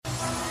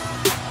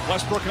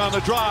Westbrook on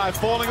the drive,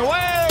 falling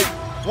away.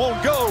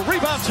 Won't go.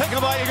 Rebound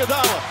taken by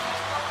Iguodala.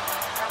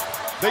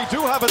 They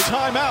do have a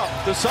timeout.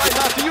 Decide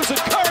not to use it.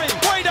 Curry,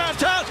 way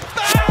downtown.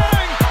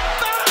 Bang!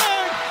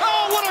 Bang!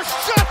 Oh, what a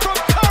shot from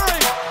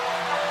Curry!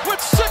 With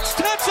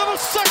 0.6 of a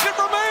second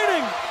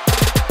remaining.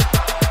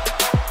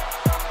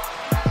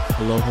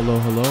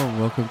 Hello, and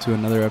welcome to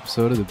another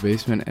episode of the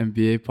Basement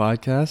NBA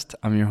podcast.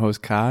 I'm your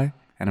host, Kai,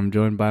 and I'm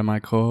joined by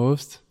my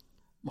co-host,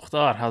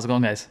 Mukhtar. How's it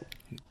going, guys?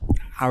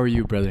 How are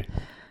you, brother?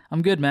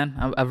 I'm good, man.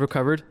 I've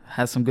recovered,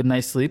 had some good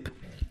night's sleep,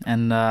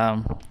 and,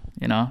 I'm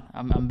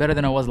better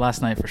than I was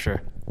last night for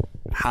sure.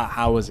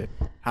 How was it?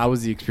 How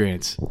was the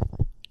experience?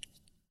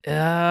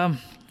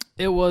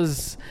 It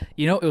was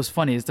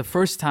funny. It's the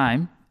first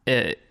time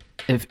it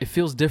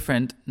feels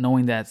different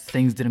knowing that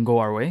things didn't go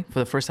our way for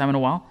the first time in a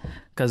while,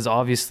 because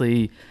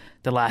obviously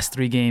the last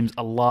 3 games,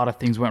 a lot of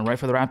things went right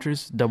for the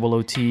Raptors. Double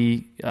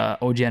OT,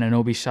 OG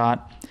Anunoby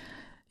shot,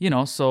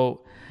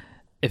 so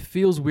it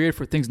feels weird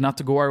for things not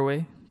to go our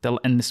way,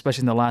 and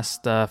especially in the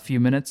last few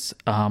minutes.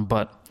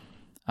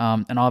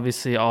 And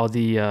obviously all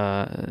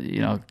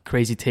the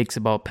crazy takes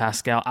about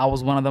Pascal. I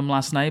was one of them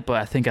last night, but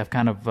I think I've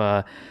kind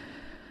of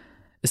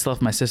it's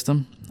left my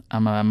system.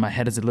 My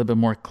head is a little bit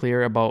more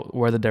clear about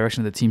where the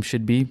direction of the team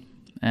should be,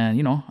 and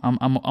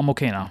I'm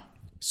okay now.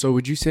 So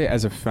would you say,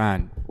 as a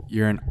fan,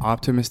 you're an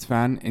optimist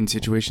fan in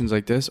situations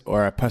like this,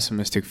 or a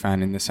pessimistic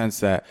fan in the sense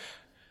that,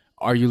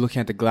 are you looking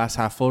at the glass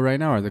half full right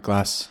now, or the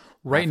glass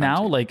right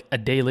now, like a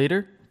day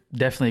later,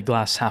 definitely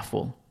glass half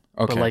full.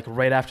 Okay. But like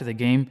right after the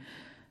game,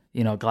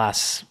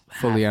 glass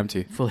fully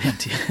empty. Fully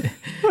empty.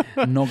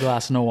 No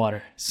glass, no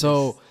water.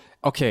 So,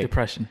 okay.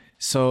 Depression.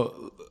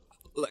 So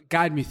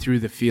guide me through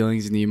the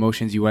feelings and the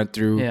emotions you went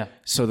through. Yeah.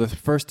 So the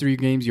first 3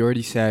 games, you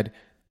already said,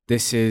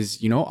 this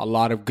is, a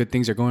lot of good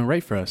things are going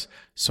right for us.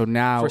 So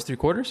now... First 3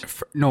 quarters?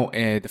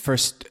 The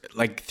first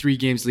 3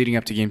 games leading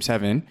up to Game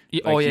 7.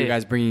 You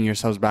guys bringing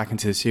yourselves back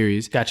into the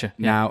series. Gotcha.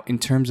 Now, in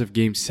terms of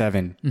Game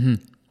 7,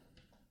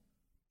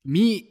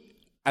 me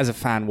as a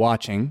fan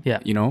watching,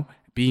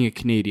 being a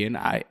Canadian,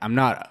 I'm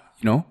not...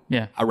 a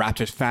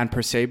Raptors fan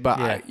per se,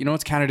 but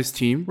it's Canada's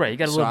team. Right, you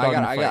got a little dog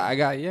in the fight. I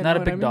got not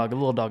a big dog, a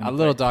little dog in the fight. A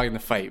little dog in the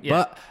fight. Yeah.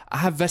 But I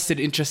have vested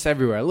interests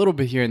everywhere, a little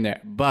bit here and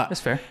there. But that's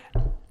fair.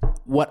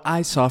 What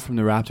I saw from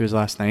the Raptors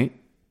last night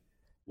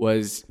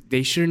was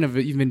they shouldn't have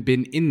even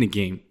been in the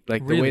game.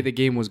 Like, the way the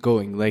game was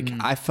going. Like,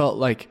 I felt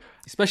like...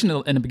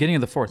 Especially in the beginning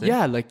of the fourth.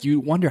 Yeah, like,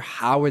 you wonder,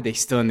 how are they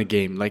still in the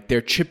game? Like,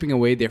 they're chipping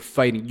away, they're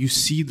fighting. You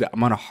see the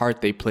amount of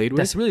heart they played with.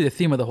 That's really the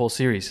theme of the whole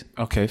series.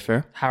 Okay,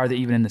 fair. How are they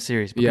even in the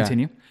series? But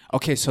continue.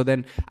 Okay, so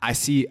then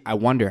I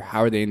wonder,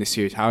 how are they in the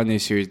series? How are they in the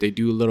series? They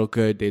do a little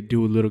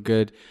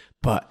good,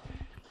 but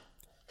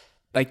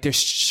like, there's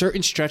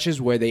certain stretches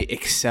where they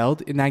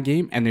excelled in that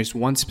game, and there's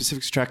one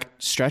specific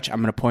stretch I'm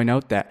going to point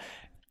out that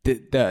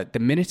the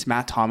minutes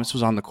Matt Thomas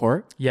was on the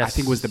court, I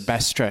think was the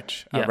best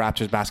stretch of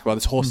Raptors basketball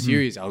this whole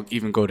series. I'll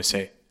even go to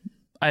say.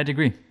 I'd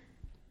agree.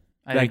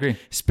 I agree.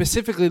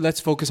 Specifically,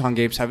 let's focus on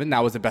Game 7.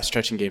 That was the best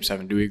stretch in Game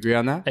 7. Do we agree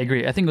on that? I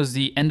agree. I think it was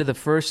the end of the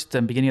first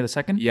and beginning of the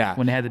second. Yeah.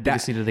 When they had the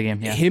biggest lead of the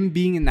game. Yeah. Him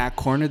being in that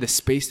corner, the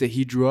space that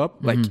he drew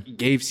up,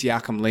 gave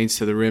Siakam lanes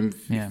to the rim,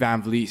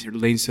 Van Vliet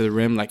lanes to the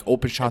rim, like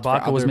open shots Ibaka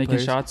for other was making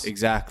players. shots.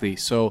 Exactly.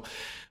 So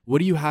what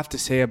do you have to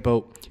say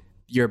about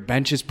your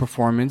bench's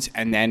performance,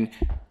 and then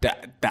the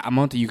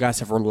amount that you guys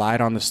have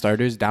relied on the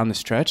starters down the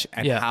stretch,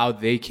 and how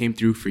they came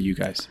through for you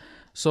guys?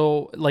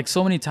 So, like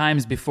so many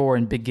times before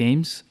in big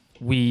games,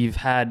 we've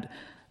had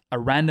a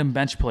random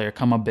bench player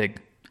come up big.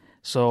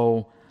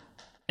 So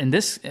in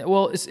this,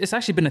 it's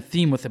actually been a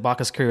theme with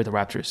Ibaka's career with the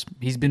Raptors.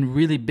 He's been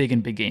really big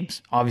in big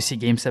games. Obviously,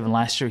 Game 7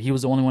 last year, he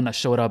was the only one that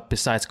showed up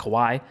besides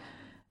Kawhi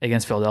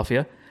against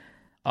Philadelphia.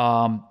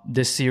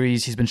 This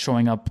series, he's been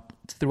showing up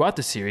throughout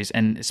the series,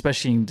 and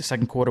especially in the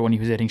second quarter when he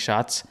was hitting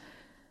shots.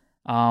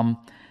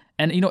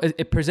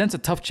 It presents a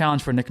tough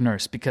challenge for Nick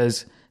Nurse,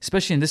 because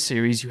especially in this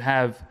series, you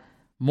have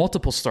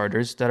multiple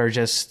starters that are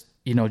just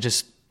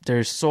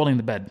they're soiling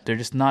the bed. They're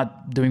just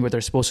not doing what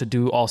they're supposed to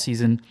do all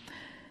season.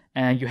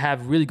 And you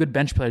have really good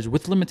bench players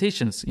with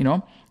limitations.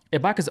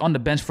 Ibaka's on the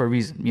bench for a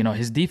reason.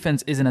 His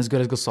defense isn't as good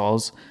as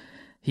Gasol's.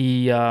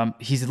 He's a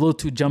little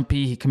too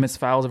jumpy. He commits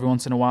fouls every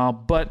once in a while,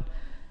 but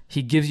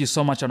he gives you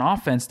so much on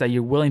offense that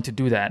you're willing to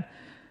do that.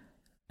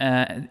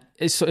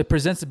 So it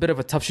presents a bit of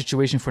a tough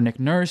situation for Nick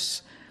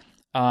Nurse.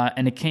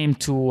 And it came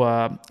to,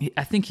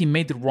 I think he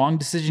made the wrong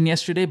decision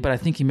yesterday, but I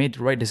think he made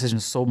the right decision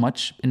so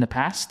much in the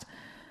past.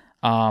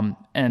 Are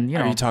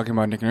you talking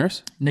about Nick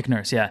Nurse? Nick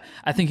Nurse, yeah.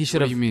 I think he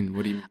should have. What do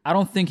you mean? I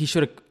don't think he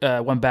should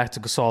have went back to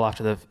Gasol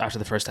after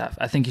the first half.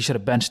 I think he should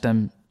have benched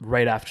him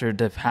right after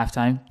the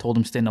halftime. Told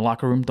him stay in the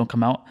locker room, don't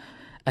come out.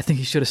 I think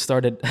he should have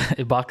started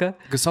Ibaka.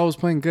 Gasol was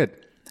playing good.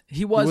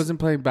 He wasn't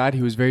playing bad.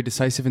 He was very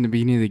decisive in the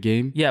beginning of the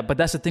game. Yeah, but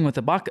that's the thing with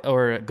Ibaka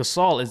or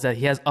Gasol, is that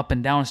he has up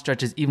and down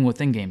stretches even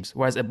within games.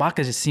 Whereas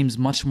Ibaka just seems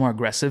much more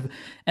aggressive.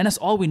 And that's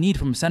all we need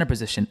from a center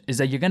position, is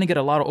that you're going to get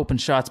a lot of open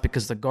shots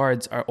because the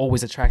guards are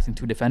always attracting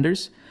 2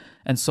 defenders.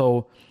 And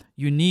so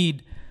you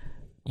need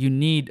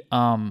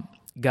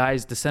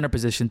guys the center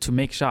position to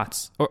make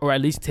shots or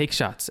at least take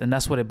shots, and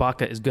that's what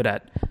Ibaka is good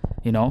at,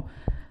 you know.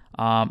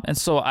 And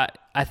so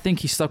I think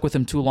he stuck with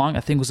him too long. I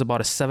think it was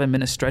about a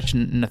 7-minute stretch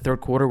in the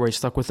third quarter where he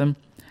stuck with him.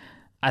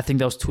 I think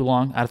that was too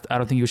long. I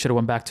don't think you should have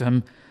went back to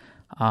him.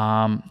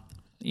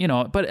 You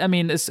know, but I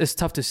mean, it's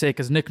tough to say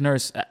because Nick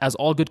Nurse, as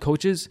all good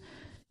coaches,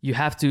 they're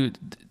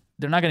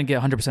not going to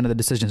get 100% of the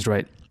decisions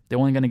right. They're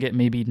only going to get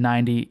maybe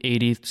 90,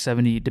 80,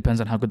 70, depends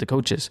on how good the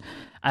coach is.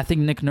 I think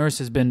Nick Nurse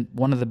has been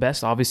one of the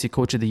best, obviously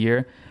coach of the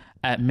year,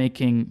 at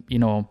making, you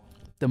know,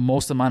 the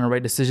most amount of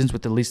right decisions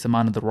with the least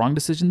amount of the wrong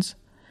decisions.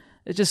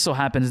 It just so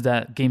happens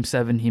that Game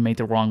 7, he made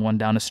the wrong one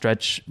down the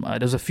stretch.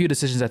 There's a few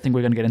decisions I think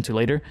we're going to get into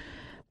later,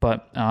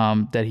 but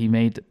that he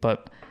made.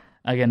 But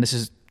again, this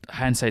is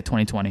hindsight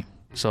 2020,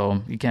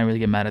 so you can't really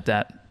get mad at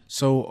that.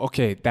 So,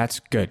 okay,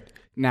 that's good.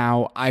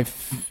 Now, I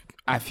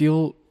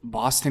feel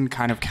Boston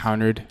kind of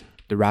countered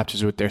the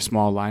Raptors with their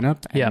small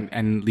lineup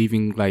and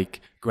leaving like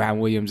Grant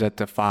Williams at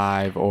the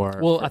 5 or...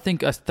 Well, I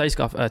think Theis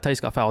got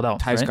fouled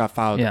out. Theis right? got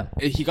fouled. Yeah.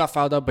 He got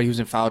fouled out, but he was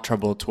in foul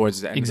trouble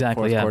towards the end of the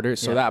fourth quarter.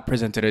 So that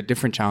presented a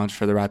different challenge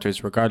for the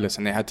Raptors regardless,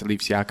 and they had to leave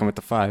Siakam at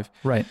the 5.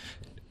 Right.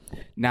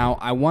 Now,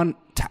 I want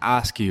to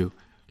ask you,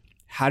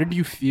 how did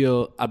you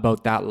feel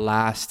about that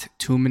last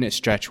 2-minute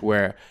stretch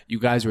where you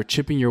guys were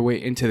chipping your way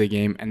into the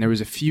game and there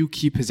was a few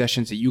key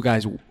possessions that you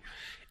guys...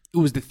 It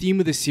was the theme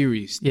of the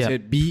series to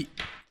be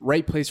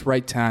right place,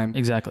 right time.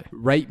 Exactly.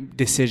 Right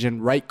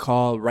decision, right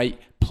call, right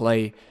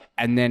play,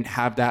 and then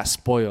have that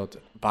spoiled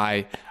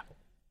by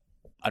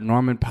a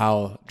Norman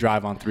Powell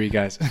drive on 3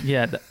 guys.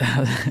 Yeah.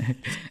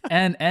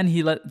 and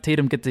he let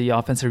Tatum get the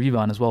offensive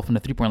rebound as well from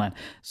the 3-point line.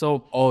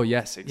 So... Oh,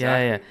 yes,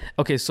 exactly. Yeah.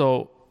 Okay,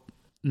 so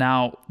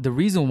now the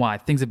reason why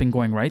things have been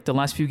going right the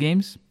last few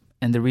games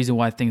and the reason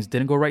why things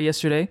didn't go right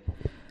yesterday,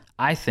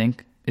 I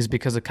think, is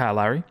because of Kyle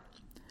Lowry.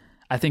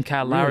 I think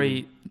Kyle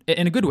Lowry,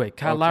 in a good way,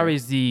 Lowry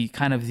is the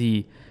kind of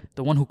the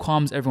one who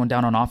calms everyone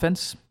down on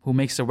offense, who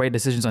makes the right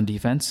decisions on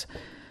defense.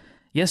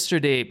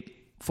 Yesterday,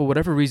 for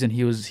whatever reason,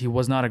 he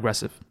was not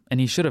aggressive, and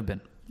he should have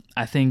been.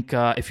 I think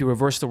if you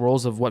reverse the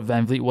roles of what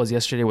Van Vliet was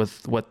yesterday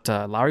with what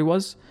Lowry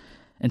was,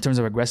 in terms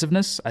of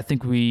aggressiveness, I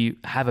think we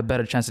have a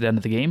better chance at the end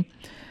of the game.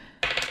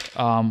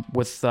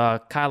 With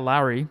Kyle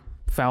Lowry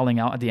fouling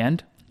out at the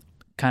end,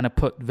 kind of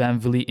put Van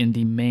Vliet in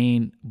the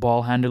main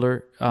ball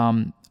handler,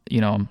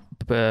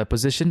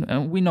 position.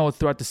 And we know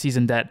throughout the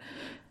season that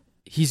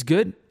he's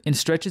good in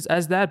stretches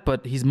as that,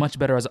 but he's much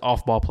better as an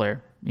off-ball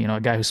player. You know, a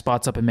guy who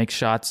spots up and makes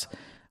shots,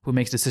 who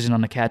makes decision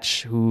on the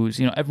catch, who's,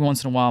 you know, every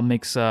once in a while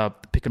makes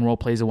pick and roll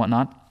plays and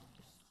whatnot.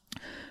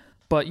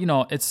 But,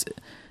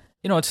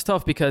 it's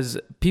tough because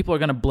people are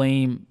going to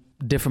blame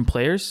different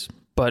players,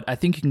 but I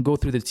think you can go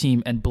through the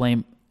team and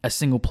blame a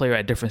single player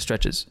at different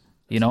stretches,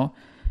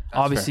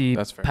 Obviously,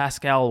 That's fair.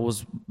 Pascal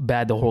was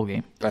bad the whole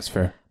game. That's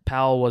fair.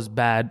 Powell was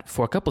bad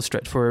for a couple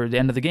stretch for the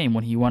end of the game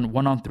when he won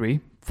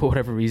 1-on-3 for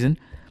whatever reason,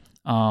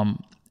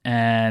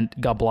 and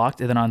got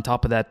blocked. And then on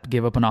top of that,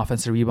 gave up an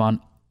offensive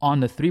rebound on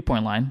the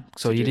 3-point line.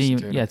 So he didn't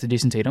even, to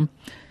Jason Tatum.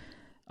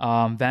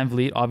 Van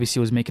Vliet obviously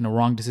was making the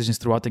wrong decisions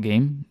throughout the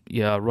game.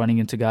 Yeah, running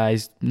into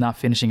guys, not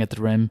finishing at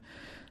the rim,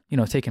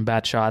 taking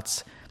bad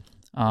shots.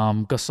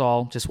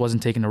 Gasol just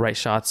wasn't taking the right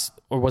shots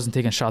or wasn't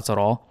taking shots at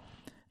all.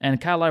 And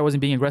Kyle Lowry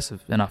wasn't being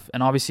aggressive enough.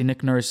 And obviously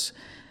Nick Nurse,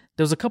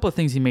 there was a couple of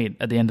things he made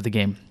at the end of the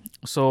game.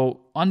 So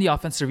on the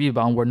offensive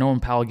rebound where Norman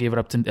Powell gave it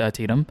up to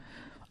Tatum,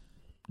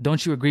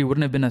 don't you agree?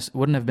 Wouldn't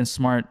have been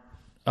smart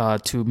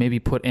to maybe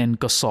put in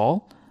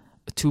Gasol,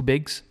 2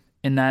 bigs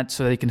in that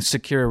so they can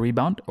secure a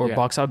rebound or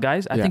box out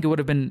guys? I think it would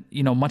have been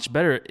much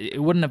better.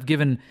 It wouldn't have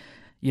given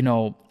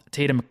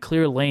Tatum a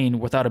clear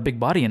lane without a big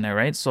body in there,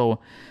 right? So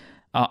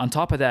on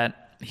top of that,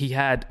 he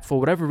had,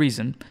 for whatever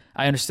reason,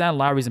 I understand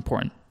Lowry's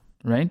important,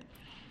 right?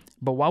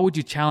 But why would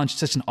you challenge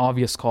such an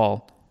obvious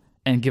call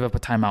and give up a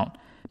timeout?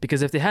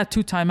 Because if they had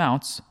 2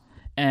 timeouts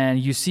and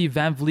you see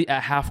Van Vliet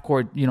at half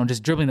court,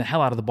 just dribbling the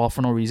hell out of the ball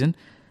for no reason,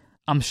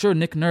 I'm sure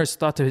Nick Nurse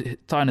thought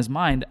in his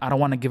mind, I don't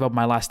want to give up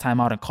my last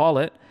timeout and call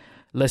it.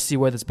 Let's see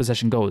where this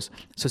possession goes.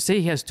 So say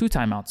he has 2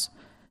 timeouts.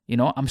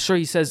 I'm sure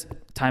he says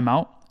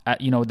timeout at,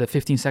 the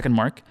 15-second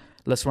mark.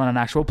 Let's run an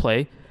actual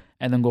play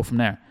and then go from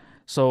there.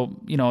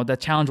 So, that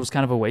challenge was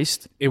kind of a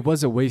waste. It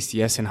was a waste,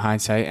 yes, in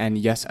hindsight. And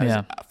yes,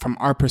 from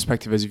our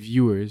perspective as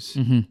viewers,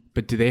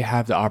 but do they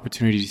have the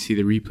opportunity to see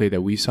the replay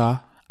that we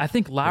saw? I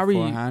think Lowry...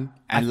 beforehand?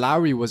 And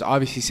Lowry was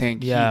obviously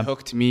saying, he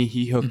hooked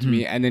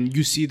me. And then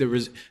you see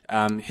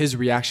his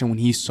reaction when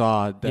he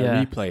saw the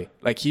replay.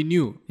 Like, he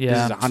knew this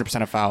is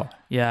 100% a foul.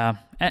 Yeah.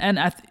 And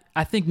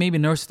I think maybe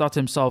Nurse thought to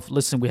himself,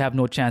 listen, we have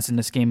no chance in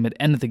this game at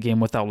the end of the game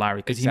without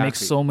Lowry because he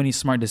makes so many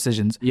smart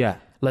decisions. Yeah.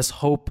 Let's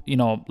hope,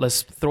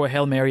 let's throw a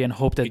Hail Mary and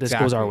hope that this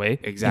goes our way.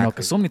 Exactly.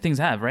 Because so many things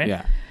have, right?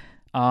 Yeah.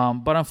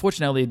 But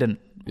unfortunately, it didn't.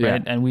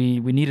 Right. And we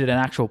needed an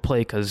actual play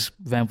because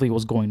Van Vliet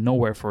was going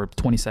nowhere for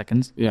 20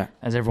 seconds. Yeah.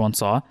 As everyone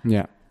saw.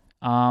 Yeah.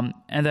 And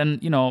then,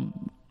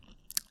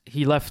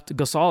 he left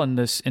Gasol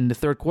in the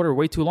third quarter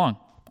way too long.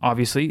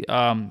 Obviously,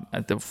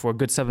 for a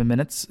good 7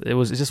 minutes, it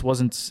just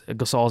wasn't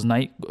Gasol's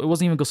night. It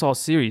wasn't even Gasol's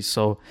series.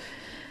 So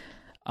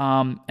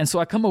And so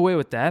I come away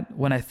with that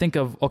when I think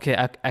of,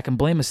 okay, I can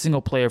blame a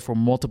single player for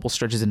multiple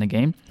stretches in the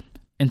game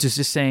and just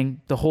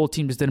saying the whole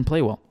team just didn't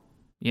play well.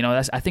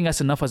 I think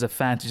that's enough as a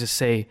fan to just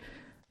say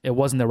it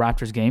wasn't the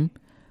Raptors game.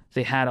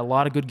 They had a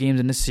lot of good games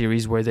in this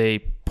series where they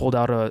pulled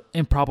out an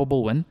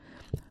improbable win.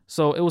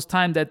 So it was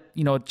time that,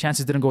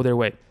 chances didn't go their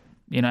way.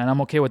 And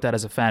I'm okay with that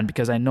as a fan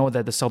because I know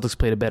that the Celtics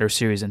played a better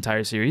series,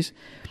 entire series.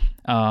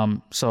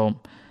 So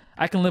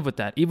I can live with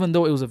that. Even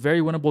though it was a very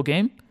winnable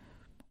game,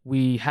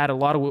 we had a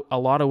lot of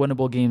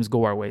winnable games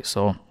go our way.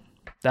 So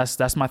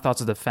that's my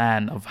thoughts as a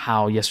fan of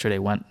how yesterday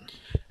went.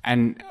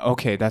 And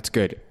okay, that's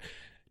good.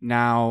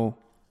 Now,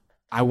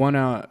 I want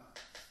to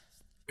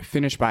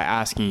finish by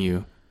asking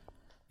you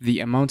the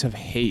amount of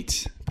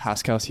hate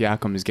Pascal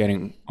Siakam is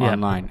getting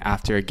online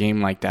after a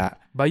game like that.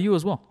 By you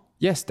as well.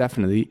 Yes,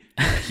 definitely.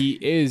 He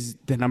is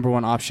the number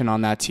one option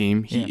on that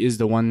team. He is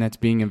the one that's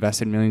being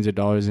invested millions of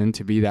dollars in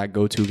to be that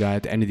go-to guy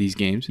at the end of these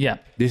games. Yeah.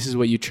 This is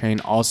what you train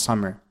all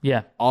summer.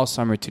 Yeah. All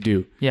summer to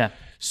do. Yeah.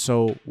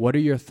 So what are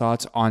your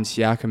thoughts on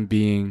Siakam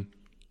being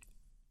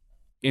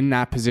in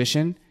that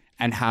position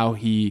and how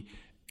he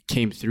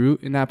came through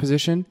in that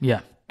position?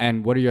 Yeah.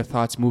 And what are your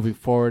thoughts moving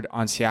forward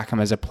on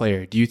Siakam as a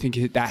player? Do you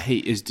think that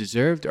hate is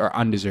deserved or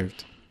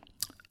undeserved?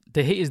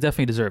 The hate is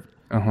definitely deserved.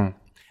 Uh-huh.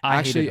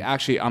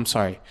 Actually, I'm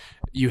sorry.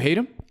 You hate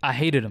him? I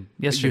hated him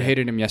yesterday. You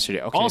hated him yesterday.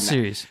 Okay. All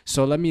series.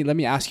 So let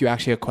me ask you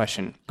actually a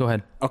question. Go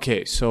ahead.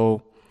 Okay,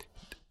 so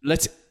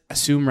let's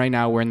assume right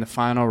now we're in the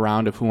final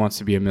round of Who Wants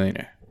to Be a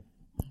Millionaire.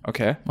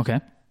 Okay? Okay.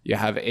 You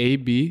have A,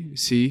 B,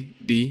 C,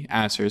 D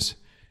answers,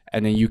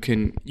 and then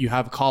you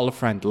have call a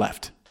friend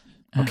left.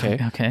 Okay?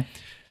 Okay.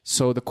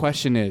 So the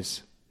question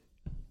is,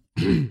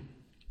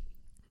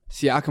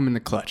 Siakam in the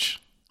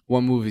clutch.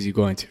 What move is he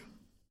going to?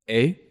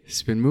 A,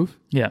 spin move?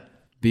 Yeah.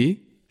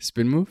 B,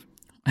 spin move?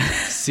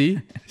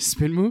 C,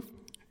 spin move?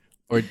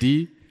 Or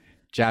D,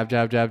 jab,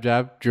 jab, jab,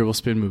 jab, dribble,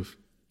 spin move?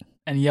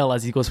 And yell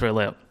as he goes for a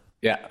layup.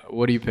 Yeah.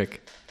 What do you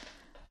pick?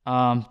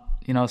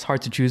 It's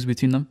hard to choose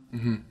between them.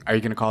 Mm-hmm. Are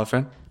you going to call a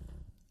friend?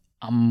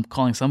 I'm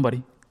calling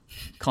somebody.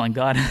 Calling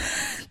God.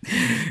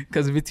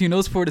 Because between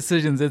those 4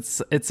 decisions,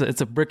 it's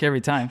a brick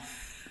every time.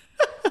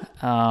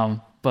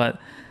 But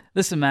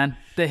listen, man,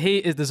 the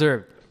hate is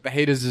deserved. The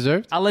hate is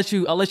deserved? I'll let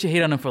you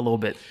hate on him for a little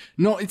bit.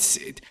 No,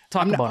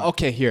 Talk about it.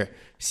 Okay, here.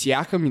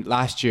 Siakam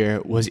last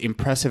year was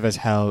impressive as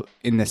hell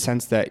in the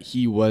sense that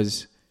he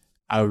was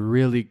a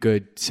really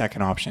good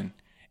second option.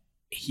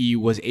 He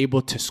was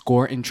able to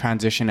score in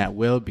transition at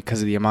will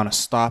because of the amount of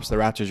stops the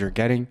Raptors were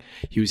getting.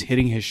 He was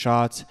hitting his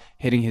shots,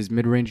 hitting his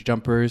mid-range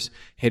jumpers,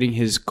 hitting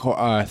his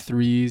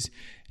threes.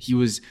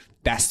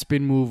 That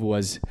spin move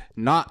was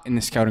not in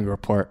the scouting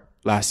report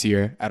last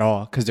year at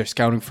all because they're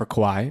scouting for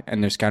Kawhi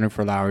and they're scouting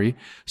for Lowry.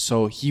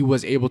 So he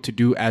was able to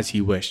do as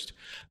he wished.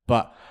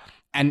 But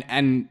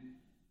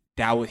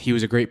he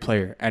was a great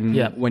player. And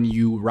when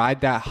you ride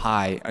that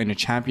high in a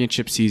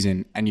championship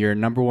season and your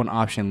number one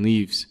option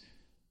leaves,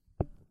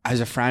 as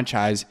a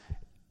franchise,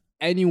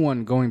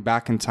 anyone going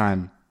back in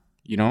time,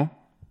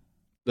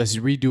 let's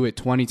redo it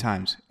 20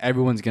 times.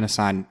 Everyone's going to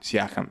sign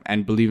Siakam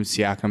and believe in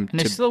Siakam. And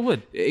they still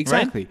would.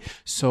 Exactly. Right?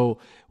 So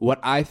what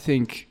I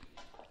think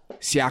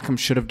Siakam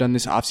should have done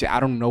this offseason,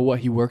 I don't know what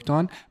he worked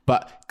on,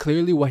 but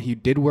clearly what he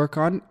did work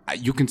on,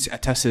 you can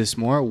attest to this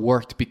more,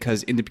 worked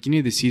because in the beginning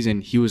of the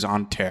season, he was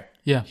on tear.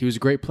 Yeah. He was a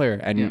great player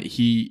and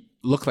he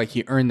looked like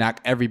he earned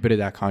that every bit of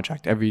that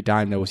contract, every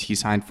dime that he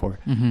signed for.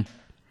 Mm-hmm.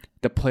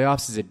 The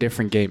playoffs is a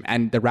different game.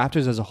 And the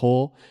Raptors as a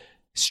whole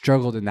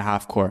struggled in the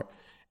half court.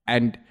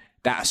 And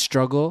that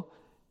struggle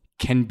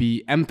can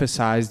be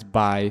emphasized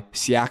by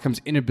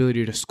Siakam's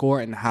inability to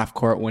score in the half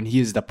court when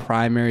he is the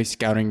primary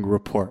scouting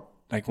report.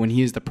 Like when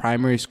he is the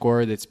primary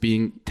scorer that's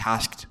being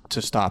tasked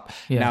to stop.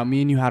 Yeah. Now,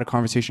 me and you had a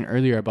conversation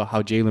earlier about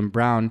how Jaylen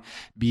Brown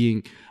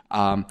being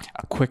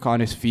quick on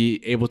his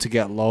feet, able to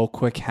get low,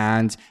 quick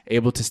hands,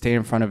 able to stay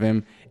in front of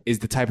him is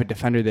the type of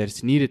defender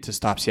that's needed to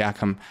stop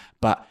Siakam.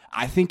 But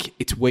I think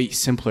it's way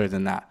simpler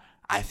than that.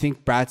 I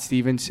think Brad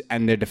Stevens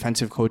and their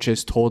defensive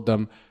coaches told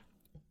them,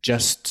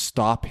 just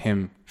stop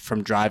him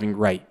from driving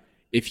right.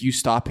 If you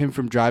stop him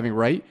from driving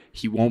right,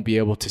 he won't be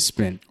able to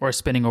spin. Or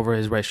spinning over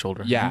his right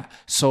shoulder. Yeah. Right?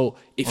 So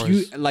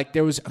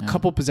there was a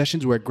couple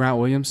possessions where Grant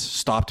Williams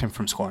stopped him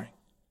from scoring.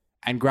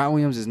 And Grant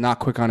Williams is not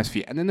quick on his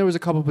feet. And then there was a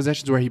couple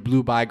possessions where he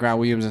blew by Grant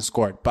Williams and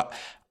scored. But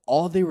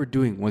all they were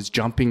doing was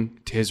jumping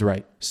to his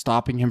right,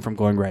 stopping him from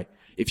going right.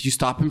 If you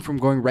stop him from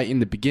going right in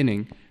the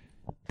beginning,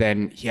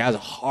 then he has a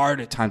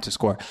harder time to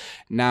score.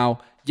 Now,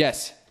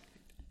 yes,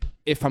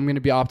 if I'm going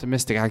to be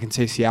optimistic, I can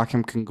say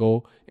Siakam can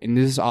go in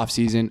this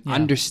offseason,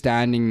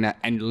 understanding that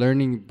and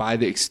learning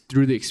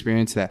through the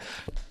experience that,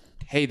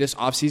 hey, this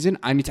offseason,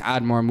 I need to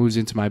add more moves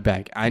into my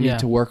bag. I need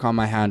to work on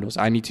my handles.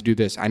 I need to do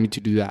this. I need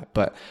to do that.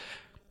 But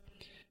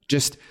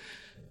just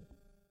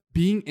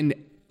being in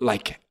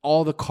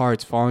all the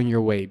cards falling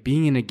your way,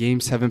 being in a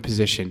Game 7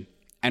 position,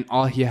 and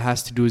all he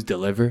has to do is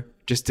deliver.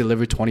 Just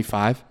deliver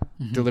 25,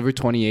 deliver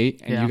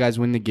 28, and you guys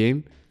win the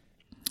game.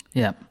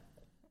 Yeah.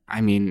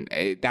 I mean,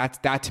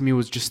 that to me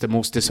was just the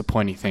most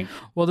disappointing thing.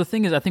 Well, the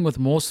thing is, I think with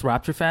most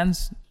Raptor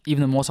fans,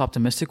 even the most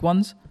optimistic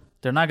ones,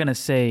 they're not going to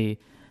say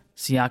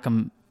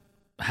Siakam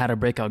had a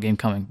breakout game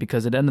coming,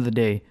 because at the end of the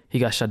day, he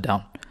got shut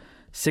down.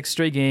 6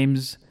 straight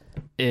games.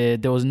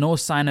 There was no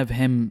sign of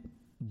him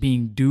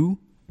being due,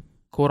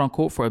 quote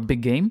unquote, for a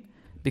big game,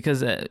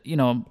 because,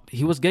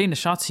 he was getting the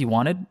shots he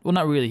wanted. Well,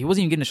 not really. He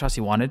wasn't even getting the shots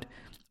he wanted.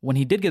 When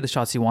he did get the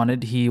shots he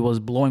wanted, he was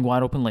blowing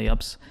wide open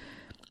layups.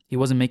 He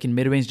wasn't making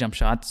mid-range jump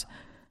shots.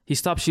 He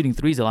stopped shooting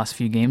threes the last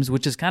few games,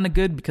 which is kind of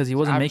good because he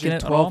wasn't making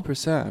it at all.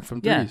 12% from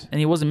threes. Yeah, and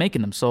he wasn't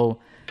making them. So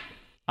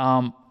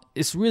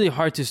it's really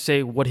hard to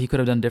say what he could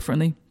have done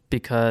differently,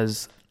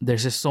 because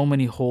there's just so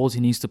many holes he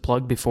needs to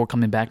plug before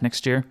coming back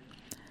next year.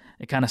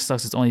 It kind of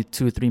sucks. It's only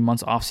 2 or 3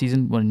 months off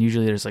season when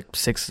usually there's like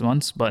 6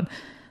 months. But,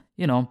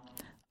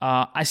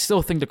 I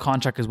still think the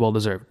contract is well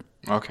deserved.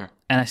 Okay.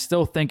 And I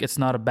still think it's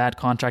not a bad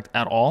contract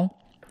at all.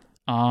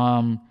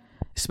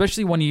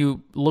 Especially when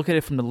you look at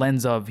it from the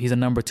lens of he's a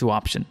number 2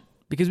 option.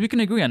 Because we can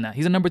agree on that.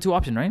 He's a number 2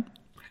 option, right?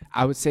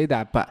 I would say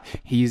that, but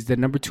he's the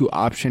number 2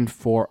 option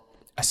for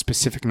a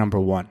specific number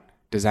 1.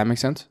 Does that make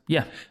sense?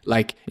 Yeah.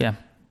 Yeah.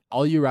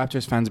 All you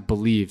Raptors fans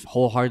believe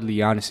wholeheartedly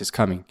Giannis is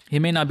coming. He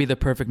may not be the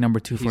perfect number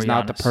 2 for Giannis. He's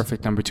not the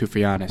perfect number 2 for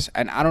Giannis.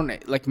 And I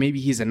don't,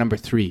 maybe he's a number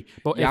 3.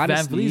 But if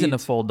Van Vliet's in the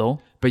fold, though.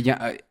 But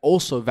yeah,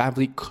 also Van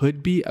Vliet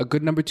could be a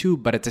good number 2,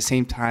 but at the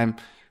same time,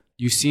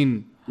 you've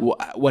seen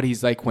what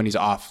he's like when he's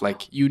off.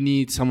 Like, you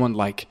need someone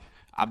like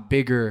a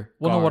bigger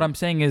Well, guard. no, what I'm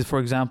saying is, for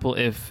example,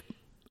 if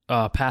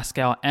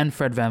Pascal and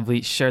Fred Van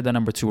Vliet shared the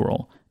number 2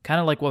 role, kind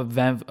of like what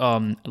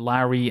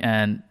Larry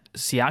and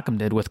Siakam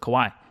did with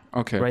Kawhi.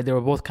 Okay. Right? They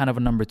were both kind of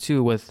a number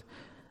 2, with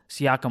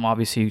Siakam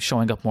obviously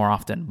showing up more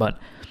often. But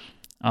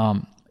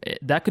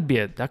that could be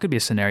a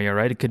scenario,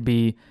 right? It could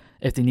be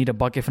if they need a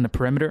bucket from the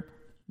perimeter,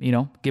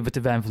 give it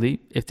to Van Vliet.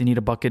 If they need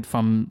a bucket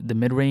from the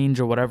mid-range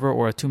or whatever,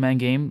 or a 2-man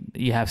game,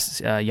 you have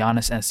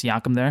Giannis and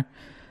Siakam there.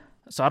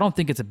 So I don't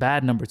think it's a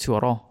bad number 2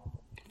 at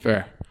all.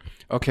 Fair.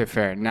 Okay,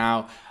 fair.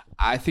 Now,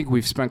 I think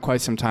we've spent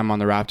quite some time on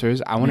the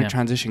Raptors. I want to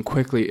transition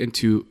quickly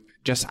into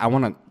I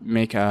want to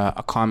make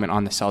a comment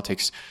on the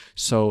Celtics.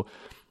 So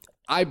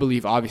I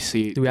believe,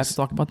 obviously... Do we have to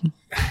talk about them?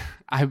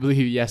 I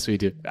believe, yes, we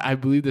do. I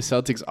believe the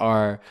Celtics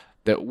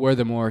were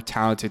the more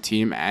talented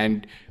team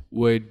and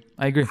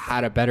I agree.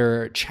 had a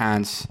better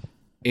chance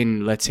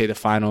in, let's say, the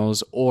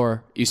finals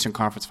or Eastern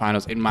Conference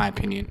Finals, in my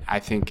opinion. I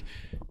think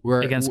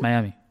we're... Against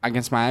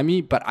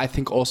Miami, but I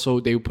think also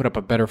they would put up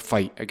a better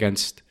fight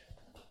against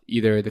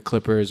either the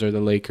Clippers or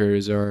the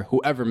Lakers or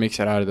whoever makes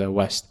it out of the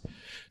West.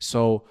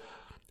 So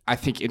I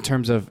think in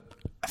terms of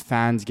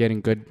fans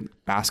getting good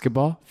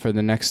basketball for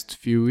the next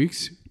few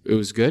weeks, it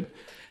was good.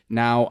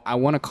 Now, I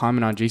want to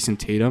comment on Jason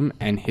Tatum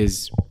and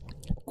his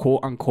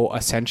quote-unquote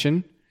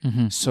ascension.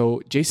 Mm-hmm.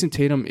 So Jason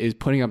Tatum is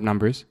putting up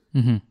numbers.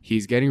 Mm-hmm.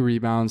 He's getting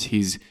rebounds.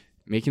 He's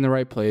making the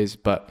right plays.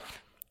 But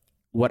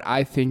what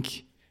I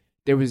think,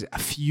 there was a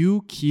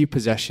few key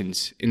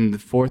possessions in the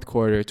fourth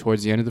quarter,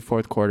 towards the end of the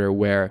fourth quarter,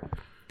 where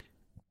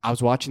I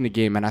was watching the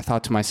game and I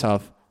thought to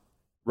myself,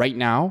 right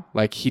now,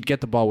 like, he'd get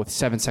the ball with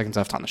 7 seconds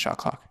left on the shot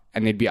clock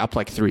and they'd be up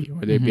like 3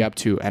 or they'd be up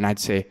 2. And I'd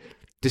say,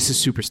 this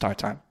is superstar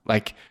time.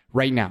 Like,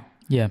 right now.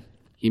 Yeah.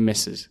 He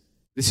misses.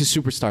 This is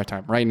superstar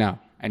time right now.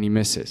 And he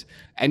misses.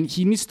 And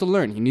he needs to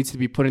learn. He needs to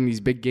be put in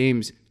these big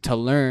games to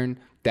learn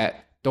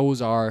that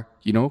those are,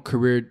 not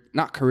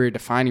career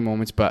defining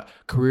moments, but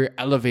career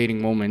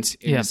elevating moments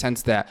in the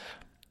sense that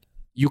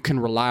you can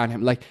rely on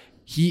him. Like,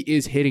 he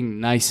is hitting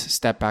nice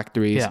step back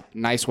threes,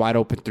 nice wide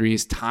open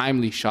threes,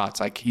 timely shots.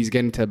 Like, he's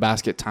getting to the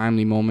basket,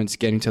 timely moments,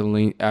 getting to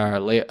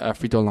the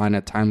free throw line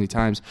at timely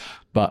times.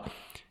 But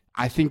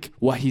I think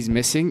what he's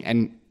missing,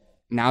 and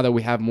now that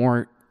we have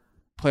more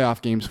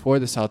playoff games for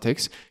the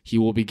Celtics, he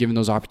will be given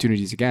those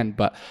opportunities again.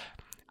 But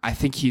I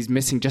think he's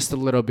missing just a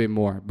little bit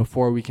more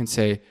before we can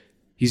say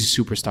he's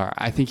a superstar.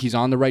 I think he's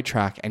on the right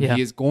track and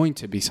he is going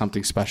to be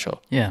something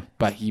special. Yeah.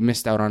 But he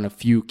missed out on a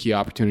few key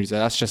opportunities.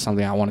 That's just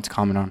something I wanted to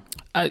comment on.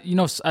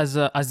 As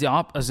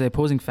the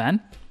opposing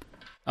fan,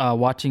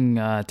 watching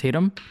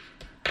Tatum,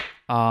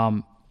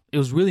 it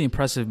was really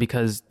impressive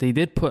because they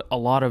did put a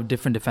lot of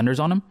different defenders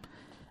on him,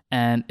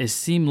 and it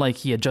seemed like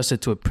he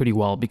adjusted to it pretty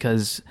well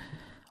because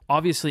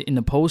obviously in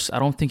the post, I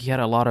don't think he had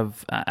a lot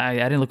of. I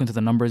didn't look into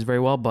the numbers very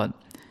well, but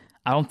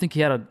I don't think he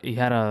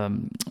had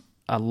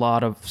a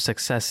lot of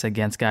success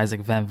against guys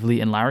like Van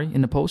Vliet and Larry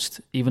in the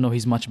post, even though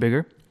he's much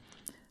bigger.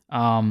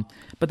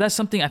 But that's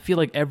something I feel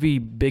like every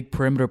big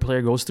perimeter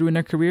player goes through in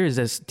their career is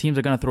that teams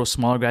are going to throw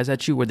smaller guys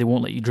at you where they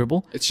won't let you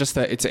dribble. It's just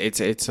that it's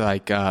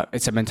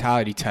a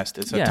mentality test.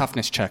 It's a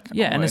toughness check.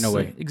 Yeah, in a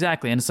way.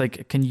 Exactly. And it's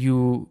like, can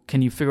you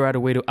figure out a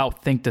way to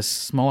outthink this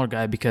smaller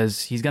guy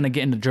because he's going to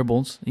get into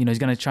dribbles. He's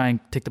going to try and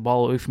take the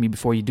ball away from you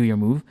before you do your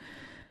move.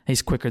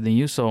 He's quicker than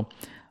you. So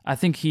I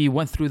think he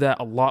went through that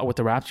a lot with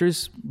the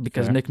Raptors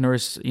because Nick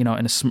Nurse,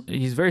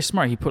 he's very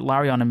smart. He put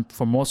Larry on him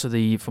for most of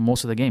the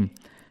game.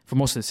 For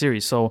most of the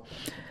series. So,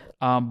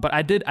 but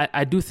I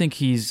do think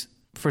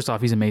first off,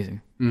 he's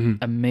amazing.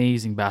 Mm-hmm.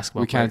 Amazing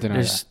basketball player. We can't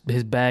deny that.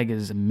 His bag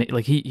is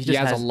like he just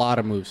has a lot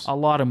of moves. A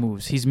lot of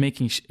moves. He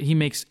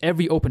makes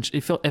every open.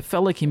 It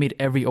felt like he made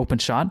every open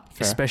shot,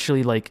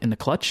 especially like in the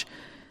clutch.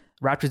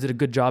 Raptors did a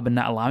good job in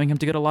not allowing him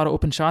to get a lot of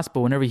open shots, but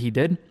whenever he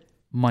did,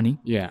 money.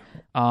 Yeah.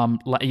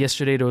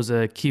 Yesterday there was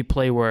a key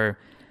play where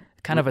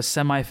kind of a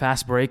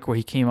semi-fast break where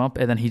he came up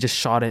and then he just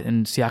shot it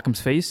in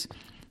Siakam's face.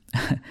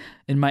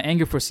 In my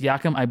anger for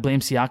Siakam, I blame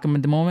Siakam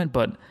in the moment,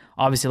 but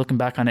obviously looking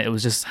back on it, it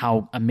was just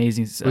how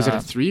amazing. Was it a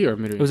 3 or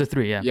mid-range? It was a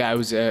 3, yeah. Yeah, it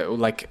was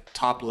like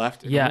top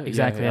left. Yeah,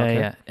 exactly.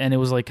 Yeah. And it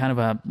was like kind of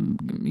a,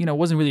 it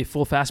wasn't really a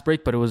full fast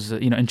break, but it was,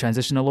 in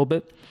transition a little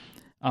bit.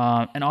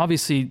 And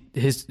obviously,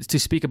 to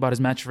speak about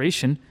his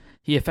maturation,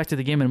 he affected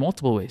the game in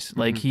multiple ways.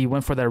 Like he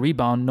went for that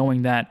rebound,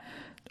 knowing that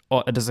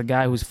there's a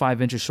guy who's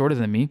 5 inches shorter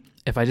than me.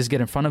 If I just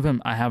get in front of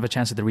him, I have a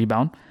chance at the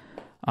rebound.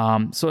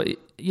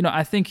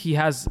 I think he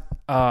has.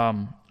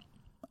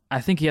 I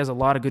think he has a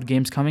lot of good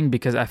games coming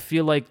because I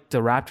feel like the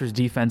Raptors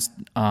defense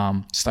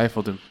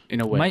stifled him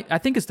in a way. I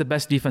think it's the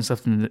best defense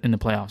left in the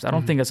playoffs. I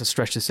don't think that's a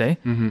stretch to say.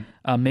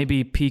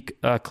 Maybe peak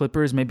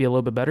Clippers, maybe a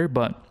little bit better,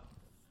 but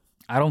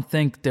I don't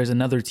think there's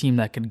another team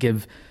that could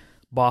give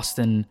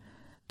Boston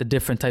the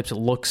different types of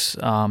looks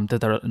that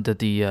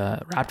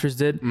the Raptors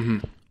did.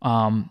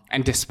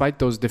 And despite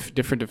those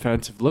different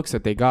defensive looks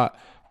that they got,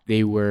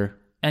 they were.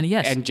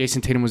 And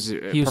Jason Tatum was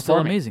he was still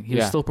amazing. He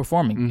was still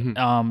performing.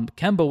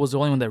 Kemba was the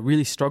only one that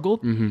really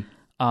struggled.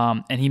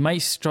 And he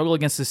might struggle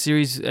against the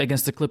series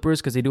against the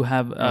Clippers because they do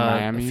have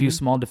a few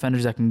small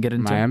defenders that can get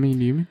into Miami.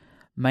 Do you mean?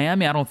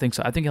 Miami, I don't think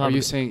so. I think he'll have. Are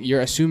you saying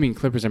you're assuming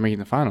Clippers are making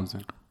the finals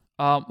then?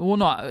 Well,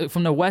 no.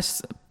 From the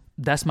West,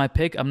 that's my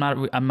pick. I'm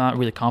not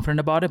really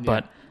confident about it,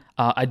 but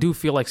I do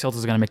feel like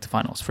Celtics are going to make the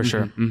finals for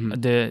sure.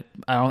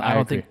 I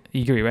don't think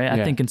you agree, right?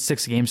 I think in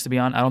 6 games, to be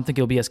honest, I don't think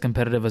it'll be as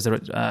competitive as the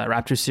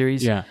Raptors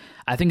series. Yeah,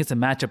 I think it's a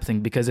matchup thing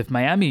because if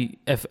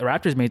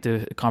Raptors made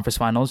the conference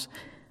finals,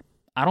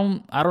 I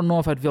don't know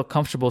if I'd feel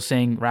comfortable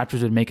saying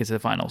Raptors would make it to the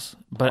finals,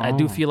 but I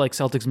do feel like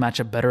Celtics match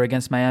up better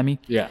against Miami.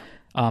 Yeah,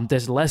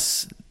 there's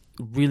less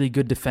really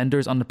good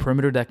defenders on the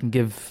perimeter that can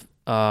give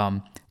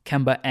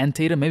Kemba and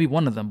Tatum, maybe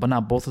one of them, but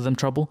not both of them,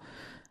 trouble.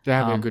 They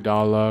have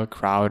Iguodala,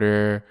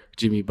 Crowder,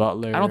 Jimmy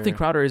Butler. I don't think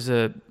Crowder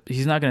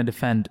he's not going to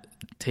defend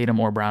Tatum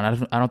or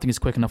Brown. I don't think he's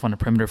quick enough on the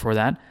perimeter for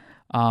that.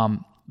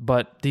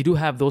 But they do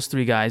have those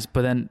 3 guys,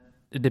 but then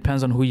it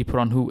depends on who you put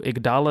on who.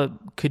 Iguodala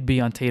could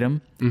be on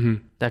Tatum.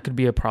 That could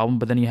be a problem,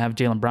 but then you have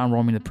Jaylen Brown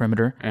roaming the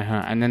perimeter.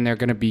 And then they're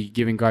going to be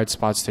giving guard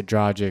spots to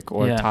Dragic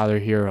or Tyler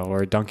Hero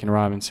or Duncan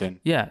Robinson.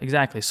 Yeah,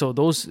 exactly. So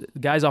those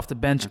guys off the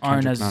bench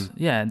aren't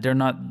they're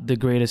not the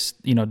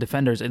greatest,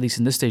 defenders, at least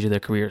in this stage of their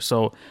career.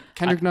 So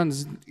Kendrick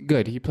Nunn's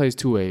good. He plays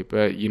 2-way,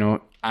 but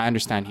I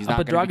understand he's not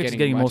but going to be Dragic's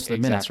getting most of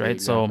the minutes, right?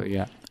 So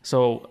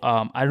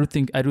I do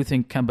think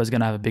Kemba's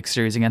going to have a big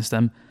series against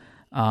them.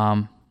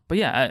 But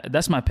yeah,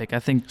 that's my pick. I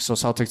think so.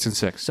 Celtics in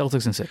 6.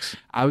 Celtics in 6.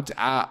 I would.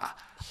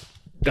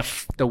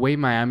 The way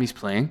Miami's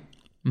playing,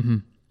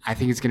 I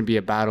think it's going to be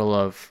a battle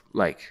of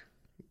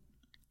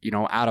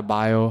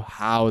Adebayo,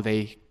 how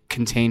they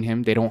contain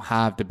him. They don't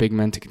have the big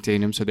men to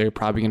contain him, so they're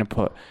probably going to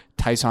put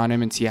Tice on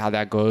him and see how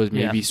that goes.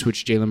 Maybe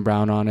switch Jaylen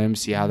Brown on him,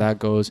 see how that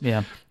goes.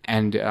 Yeah.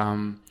 And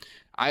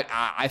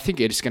I think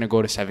it's going to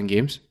go to 7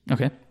 games.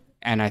 Okay.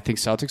 And I think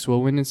Celtics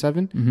will win in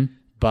 7.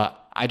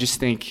 But I just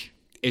think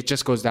it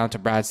just goes down to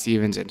Brad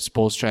Stevens and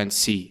Spoelstra and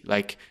see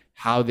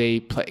how they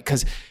play,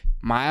 because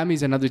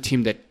Miami's another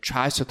team that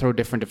tries to throw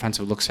different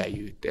defensive looks at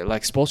you.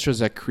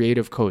 Spoelstra's a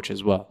creative coach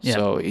as well,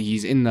 so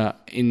he's in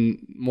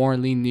more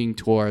leaning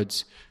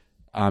towards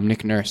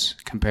Nick Nurse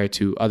compared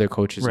to other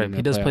coaches. Right,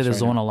 he does play the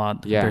zone a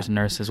lot compared to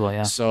Nurse as well.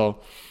 Yeah, so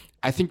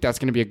I think that's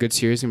going to be a good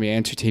series, going to be an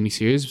entertaining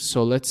series.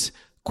 So let's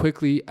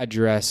quickly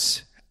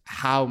address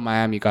how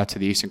Miami got to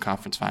the Eastern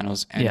Conference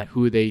Finals and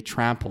who they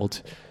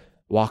trampled,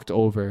 walked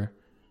over,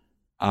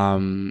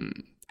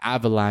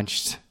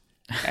 avalanched,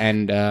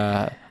 and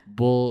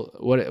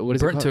what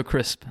is burnt to a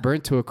crisp.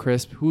 Burnt to a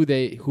crisp. Who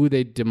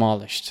they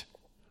demolished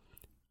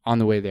on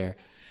the way there,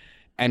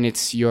 and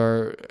it's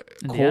your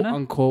Indiana? quote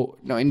unquote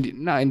not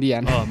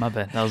Indiana. Oh, my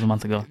bad. That was a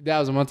month ago.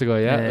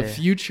 Yeah. A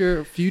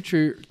future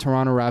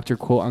Toronto Raptor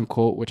quote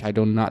unquote, which I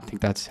do not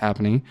think that's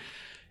happening.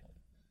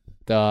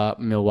 The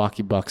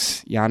Milwaukee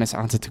Bucks, Giannis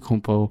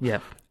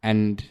Antetokounmpo,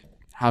 and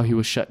how he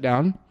was shut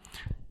down.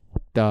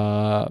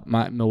 The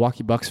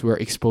Milwaukee Bucks were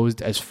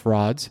exposed as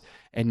frauds,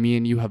 and me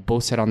and you have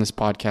both said on this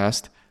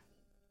podcast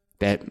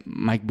that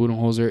Mike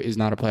Budenholzer is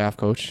not a playoff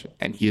coach,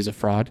 and he is a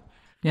fraud,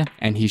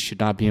 and he should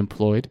not be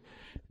employed.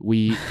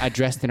 We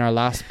addressed in our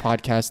last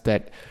podcast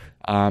that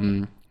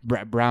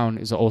Brett Brown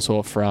is also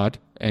a fraud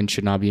and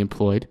should not be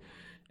employed,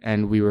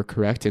 and we were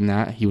correct in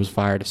that. He was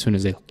fired as soon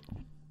as they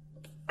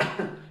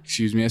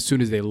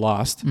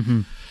lost.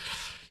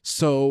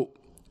 So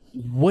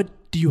what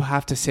do you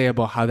have to say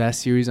about how that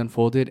series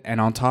unfolded?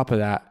 And on top of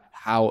that,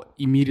 how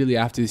immediately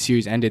after the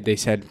series ended, they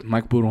said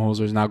Mike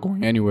Budenholzer is not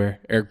going anywhere.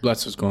 Eric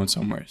Bledsoe's going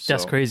somewhere. So,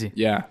 that's crazy.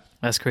 Yeah.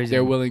 That's crazy.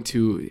 They're willing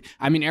to...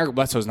 I mean, Eric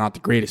Bledsoe is not the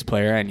greatest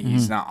player, and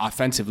he's not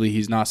offensively,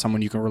 he's not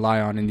someone you can rely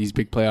on in these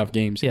big playoff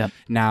games. Yeah.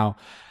 Now,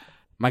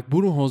 Mike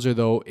Budenholzer,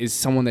 though, is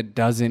someone that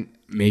doesn't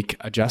make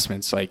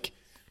adjustments.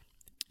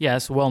 Yeah,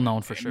 it's well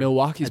known for sure.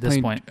 Milwaukee's at this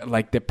playing point.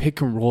 like the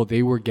pick and roll.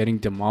 They were getting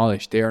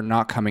demolished. They are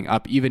not coming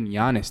up. Even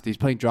Giannis, he's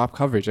playing drop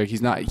coverage. Like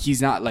he's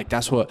not like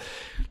that's what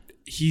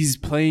he's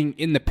playing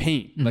in the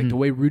paint. Like the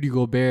way Rudy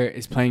Gobert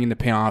is playing in the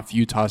paint off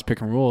Utah's pick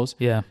and rolls.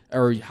 Yeah.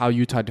 Or how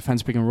Utah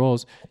defends pick and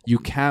rolls. You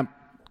can't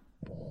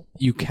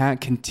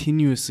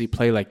continuously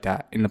play like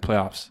that in the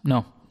playoffs.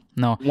 No.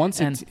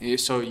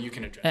 So you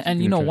can address.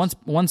 And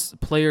once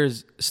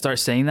players start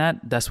saying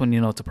that, that's when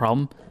it's a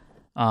problem.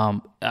 I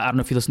don't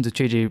know if you listened to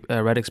JJ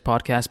Redick's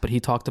podcast, but he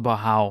talked about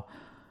how,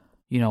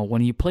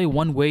 when you play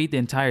one way the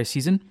entire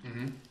season,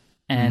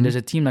 and there's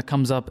a team that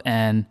comes up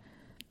and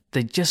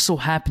they just so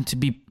happen to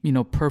be,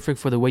 perfect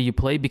for the way you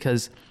play,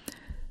 because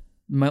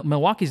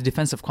Milwaukee's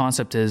defensive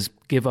concept is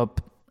give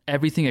up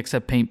everything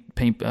except paint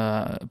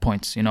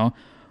points.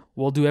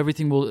 We'll do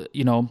everything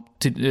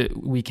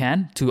we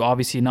can to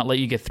obviously not let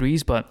you get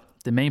threes, but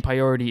the main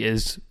priority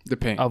is the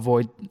paint.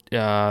 Avoid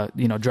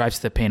drives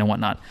to the paint and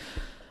whatnot.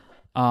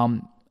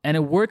 And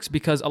it works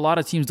because a lot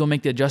of teams don't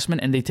make the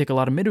adjustment and they take a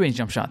lot of mid-range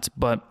jump shots.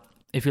 But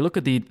if you look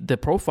at the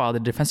profile, the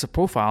defensive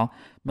profile,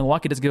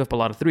 Milwaukee does give up a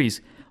lot of threes.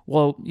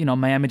 Well,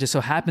 Miami just so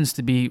happens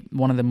to be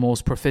one of the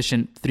most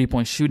proficient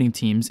three-point shooting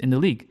teams in the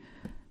league.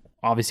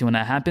 Obviously, when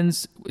that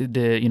happens,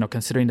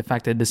 considering the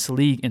fact that this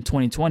league in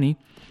 2020,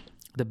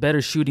 the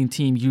better shooting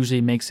team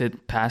usually makes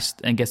it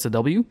past and gets the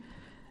W.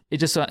 It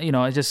just,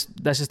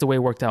 that's just the way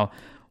it worked out.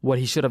 What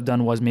he should have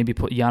done was maybe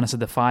put Giannis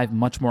at the 5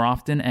 much more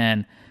often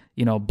and,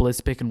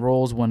 blitz pick and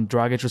rolls when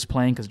Dragic was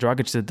playing, because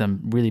Dragic did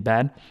them really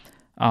bad.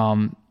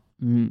 Butler's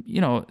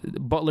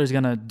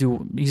going to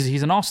do,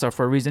 he's an all-star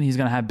for a reason. He's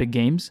going to have big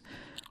games.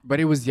 But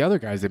it was the other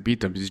guys that beat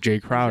them. It was Jay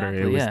Crowder.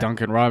 Exactly, it was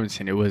Duncan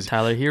Robinson. It was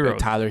Tyler Hero,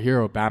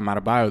 Bam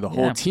Adebayo. The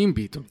whole team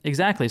beat them.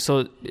 Exactly.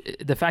 So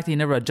the fact that he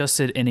never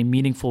adjusted in a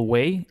meaningful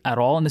way at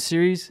all in the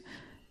series,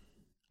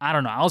 I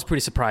don't know. I was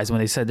pretty surprised when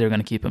they said they were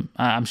going to keep him.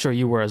 I'm sure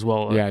you were as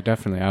well. Yeah,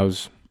 definitely. I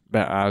was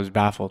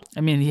baffled. I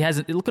mean, he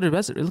hasn't. Look at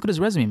his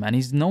resume, man.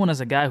 He's known as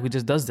a guy who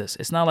just does this.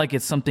 It's not like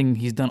it's something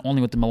he's done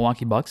only with the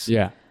Milwaukee Bucks.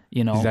 Yeah.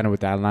 He's done it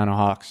with the Atlanta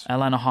Hawks.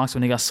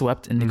 When they got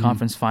swept in the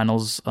conference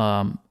finals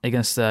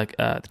against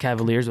the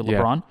Cavaliers with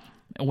LeBron.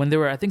 When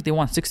I think they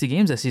won 60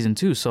 games that season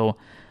too. So,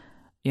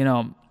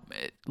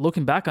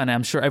 looking back on it,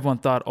 I'm sure everyone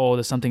thought, oh,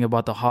 there's something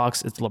about the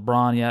Hawks. It's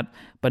LeBron yet.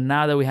 But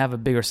now that we have a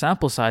bigger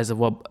sample size of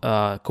what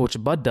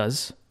Coach Bud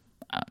does,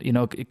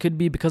 it could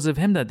be because of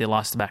him that they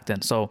lost back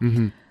then. So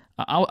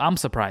I'm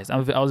surprised.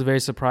 I was very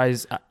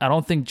surprised. I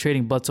don't think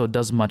trading Bledsoe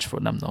does much for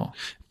them, though.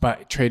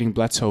 But trading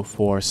Bledsoe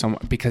for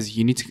someone, because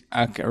you need to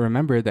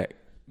remember that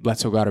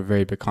Bledsoe got a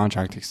very big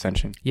contract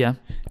extension. Yeah.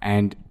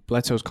 And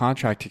Bledsoe's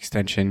contract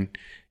extension,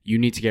 you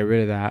need to get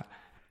rid of that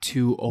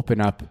to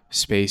open up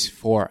space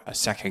for a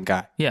second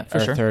guy. Yeah, for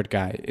sure. A third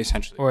guy,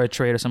 essentially. Or a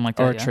trade or something like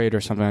that. Or a trade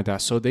or something like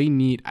that. So they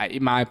need,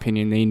 in my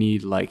opinion, they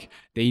need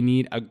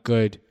a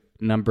good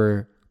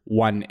number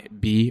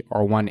 1B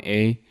or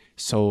 1A.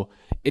 So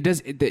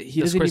does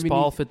Chris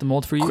Paul fit the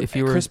mold for you? If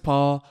you were Chris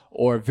Paul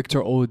or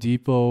Victor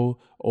Oladipo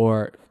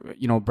or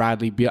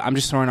Bradley Beal, I'm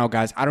just throwing out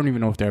guys. I don't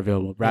even know if they're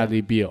available.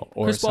 Bradley Beal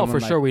or Chris Paul for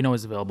sure. We know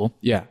is available.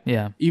 Yeah.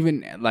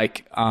 Even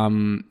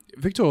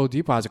Victor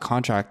Oladipo has a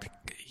contract.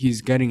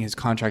 He's getting his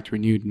contract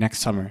renewed next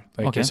summer,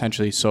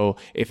 essentially. So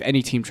if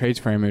any team trades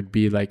for him, it'd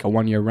be like a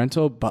 1-year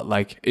rental,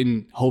 but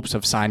in hopes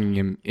of signing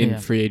him in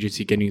free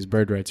agency, getting his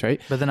bird rights,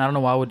 right? But then I don't know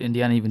why would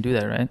Indiana even do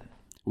that, right?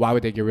 Why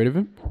would they get rid of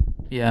him?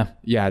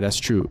 Yeah, that's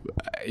true.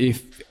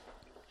 If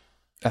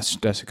that's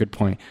a good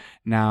point.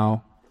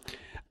 Now,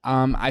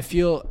 I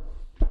feel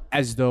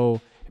as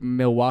though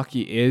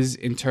Milwaukee is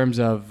in terms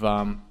of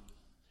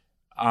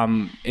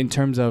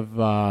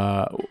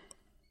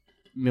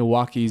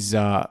Milwaukee's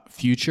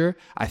future.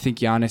 I think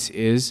Giannis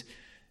is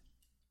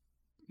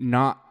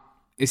not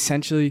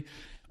essentially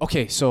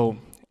okay. So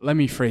let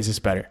me phrase this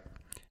better.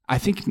 I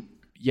think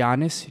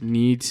Giannis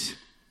needs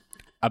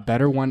a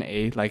better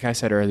 1A, like I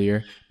said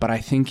earlier, but I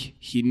think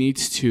he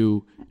needs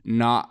to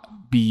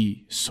not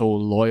be so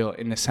loyal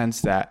in the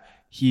sense that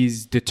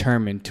he's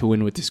determined to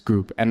win with this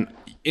group. And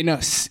in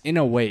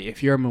a way,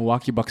 if you're a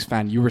Milwaukee Bucks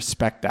fan, you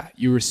respect that.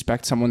 You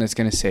respect someone that's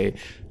going to say,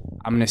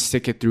 I'm going to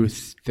stick it through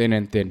thin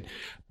and thin.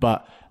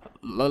 But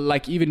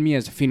even me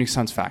as a Phoenix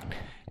Suns fan,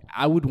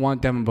 I would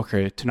want Devin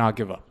Booker to not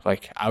give up.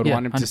 I would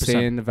want him 100%. To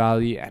stay in the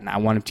valley, and I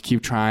want him to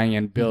keep trying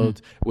and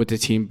build with the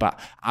team. But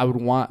I would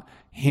want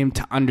him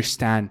to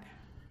understand,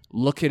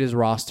 look at his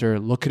roster,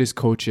 look at his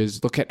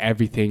coaches, look at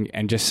everything,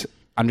 and just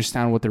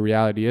understand what the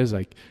reality is.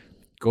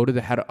 Go to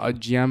the head of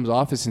GM's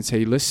office and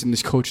say, listen,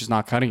 this coach is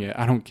not cutting it.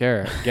 I don't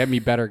care. Get me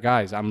better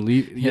guys. I'm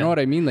leaving. You know what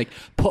I mean?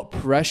 Put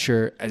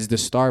pressure as the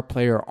star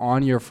player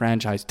on your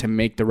franchise to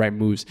make the right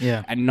moves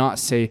and not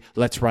say,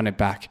 let's run it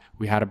back.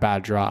 We had a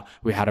bad draw.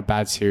 We had a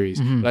bad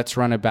series. Let's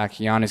run it back.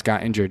 Giannis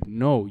got injured.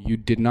 No, you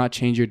did not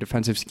change your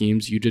defensive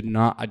schemes. You did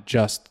not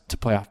adjust to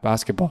playoff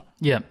basketball.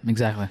 Yeah,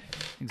 exactly.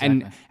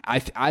 And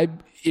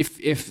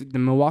if the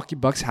Milwaukee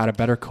Bucks had a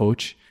better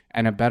coach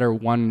and a better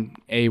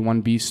 1A,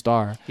 1B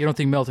star. You don't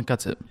think Middleton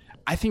cuts it?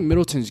 I think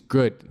Middleton's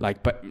good.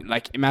 But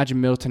imagine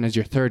Middleton as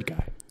your third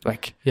guy.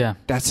 Like, Yeah.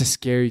 that's a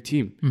scary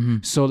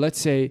team. So let's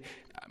say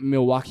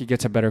Milwaukee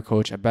gets a better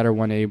coach, a better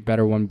 1A,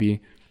 better 1B,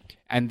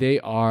 and they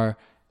are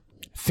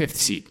 5th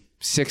seed,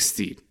 6th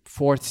seed,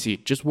 4th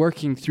seed, just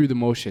working through the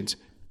motions.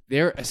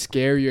 They're a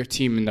scarier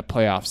team in the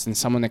playoffs than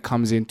someone that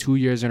comes in 2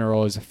 years in a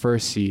row as a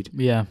 1st seed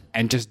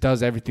and just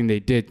does everything they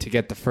did to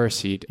get the 1st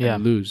seed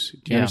and lose.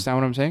 Do you understand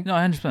what I'm saying? No,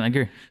 I understand. I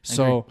agree.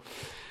 So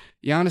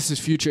Giannis's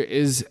future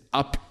is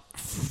up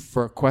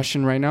for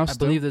question right now. I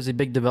believe there's a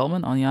big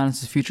development on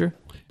Giannis's future.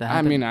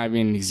 I mean,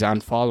 he's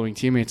unfollowing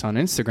teammates on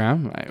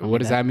Instagram. What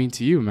does that mean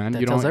to you, man?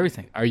 That tells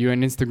everything. Are you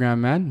an Instagram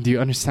man? Do you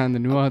understand the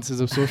nuances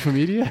of social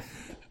media?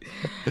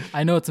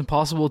 I know it's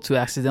impossible to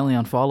accidentally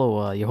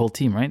unfollow your whole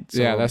team, right?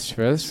 So, yeah, that's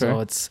fair. So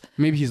it's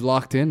maybe he's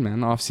locked in,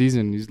 man. Off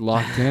season, he's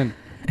locked in.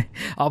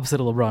 opposite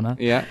of LeBron, huh?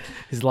 Yeah,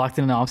 he's locked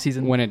in the off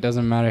season when it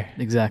doesn't matter.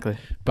 Exactly.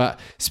 But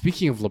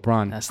speaking of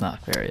LeBron, that's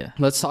not fair. Yeah.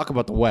 Let's talk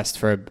about the West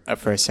for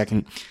a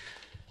second.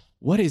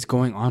 What is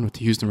going on with the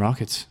Houston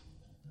Rockets?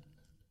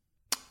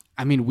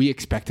 I mean, we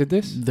expected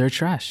this. They're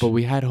trash. But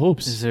we had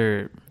hopes. Is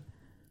there?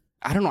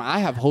 I don't know. I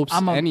have hopes.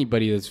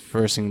 Anybody that's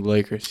versing the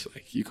Lakers,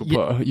 like you could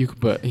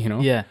put,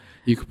 Yeah.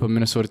 You could put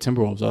Minnesota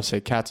Timberwolves. I'll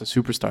say Cat's a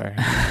superstar.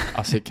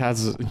 I'll say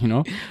Cat's,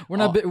 We're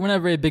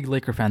not very big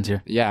Laker fans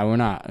here. Yeah, we're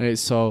not.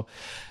 So,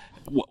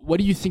 what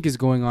do you think is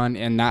going on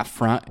in that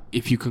front?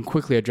 If you can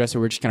quickly address it,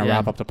 we're just gonna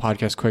wrap up the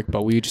podcast quick.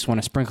 But we just want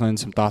to sprinkle in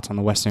some thoughts on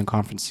the Western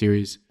Conference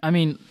Series. I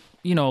mean,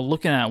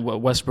 looking at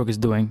what Westbrook is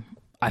doing,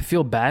 I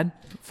feel bad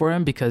for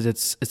him because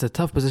it's a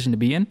tough position to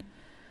be in.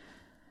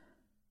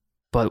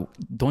 But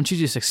don't you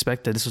just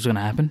expect that this was going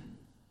to happen?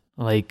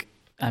 Like,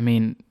 I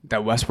mean...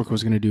 That Westbrook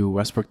was going to do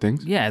Westbrook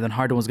things? Yeah, then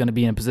Harden was going to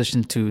be in a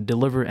position to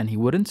deliver and he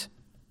wouldn't.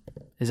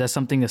 Is that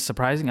something that's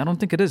surprising? I don't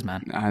think it is,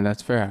 man.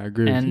 That's fair. I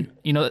agree with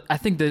you. And, I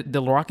think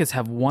the Rockets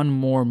have one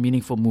more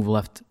meaningful move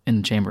left in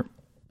the chamber.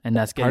 And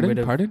that's getting rid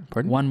of... Pardon?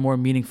 One more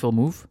meaningful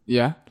move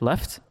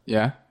left.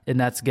 Yeah. And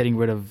that's getting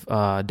rid of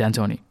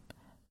D'Antoni.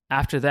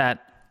 After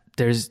that,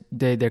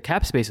 their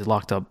cap space is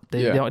locked up.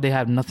 They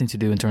have nothing to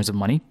do in terms of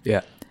money.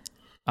 Yeah.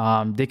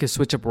 They could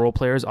switch up role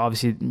players.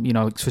 Obviously,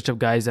 switch up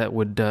guys that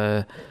would,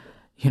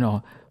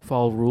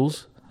 follow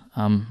rules.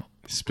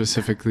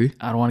 Specifically,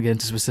 I don't want to get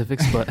into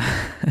specifics, but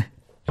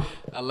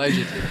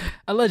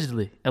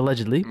allegedly.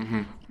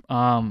 Mm-hmm.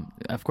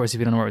 Of course, if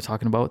you don't know what we're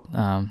talking about,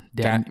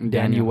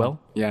 Daniel.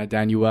 Yeah,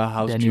 Daniel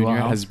House Jr.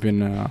 has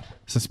been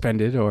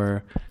suspended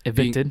or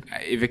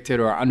evicted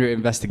or under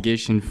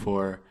investigation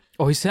for.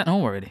 Oh, he's sent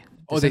home already.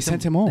 They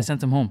sent him home. They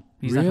sent him home.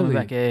 He's not coming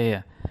back.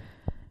 Yeah.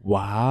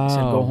 Wow. He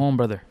said, "Go home,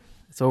 brother.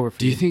 It's over for you."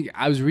 Do you think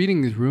I was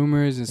reading these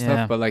rumors and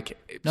stuff, but like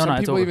some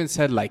people even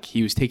said like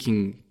he's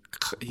taking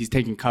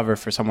cover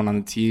for someone on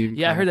the team.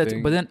 Yeah, I heard that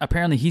too. But then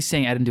apparently he's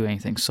saying I didn't do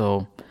anything.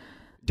 So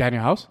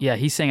Daniel House? Yeah,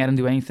 he's saying I didn't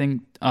do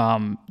anything.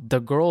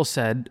 The girl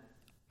said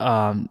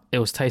it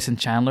was Tyson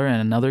Chandler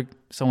and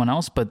someone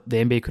else, but the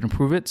NBA couldn't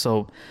prove it.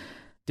 So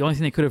the only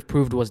thing they could have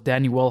proved was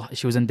Daniel.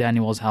 She was in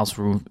Daniel's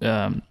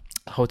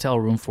hotel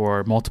room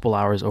for multiple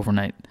hours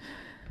overnight.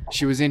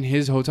 She was in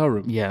his hotel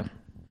room? Yeah.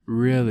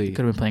 Really?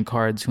 Could have been playing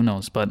cards. Who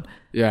knows? But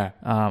yeah,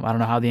 I don't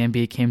know how the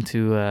NBA came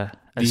to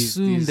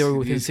assume they were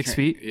within 6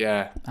 feet.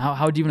 Yeah.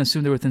 How do you even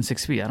assume they're within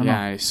 6 feet? I don't know.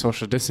 Yeah,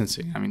 social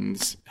distancing. I mean,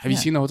 have you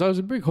seen the hotel? It's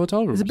a big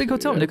hotel room. It's a big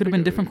hotel. They could have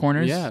been different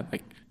corners. Yeah,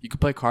 like you could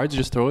play cards,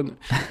 just throw it.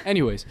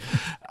 Anyways,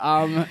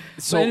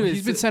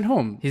 he's been sent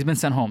home. He's been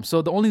sent home.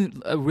 So the only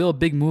real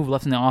big move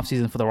left in the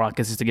offseason for the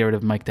Rockets is to get rid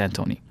of Mike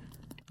D'Antoni.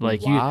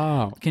 Like,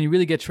 can you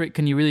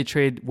really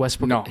trade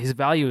Westbrook? No. His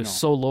value is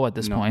so low at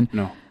this point.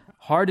 No.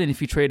 Harden, if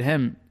you trade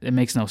him, it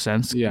makes no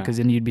sense. Yeah. Because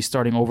then you'd be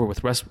starting over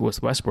with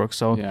Westbrook.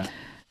 So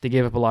they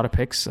gave up a lot of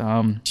picks.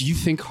 Do you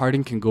think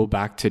Harden can go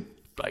back to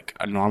like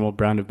a normal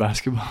brand of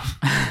basketball?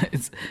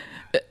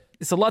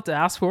 It's a lot to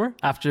ask for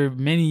after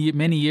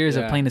many years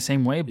of playing the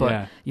same way,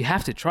 but you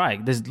have to try.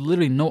 There's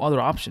literally no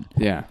other option.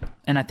 Yeah.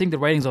 And I think the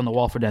writing's on the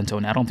wall for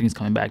D'Antoni. I don't think he's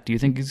coming back. Do you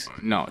think he's...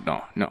 No.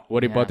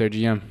 What about their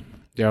GM?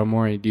 Daryl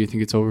Morey, do you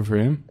think it's over for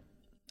him?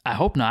 I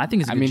hope not. I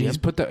think he's a good GM. He's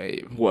put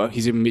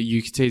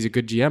you could say he's a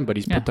good GM, but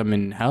he's put them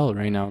in hell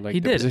right now, like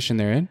the position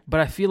they're in. But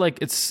I feel like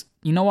it's,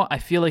 you know what? I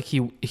feel like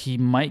he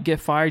might get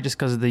fired just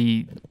because of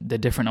the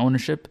different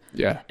ownership.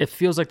 Yeah. It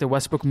feels like the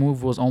Westbrook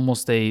move was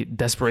almost a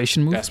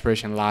desperation move.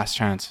 Desperation, last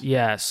chance.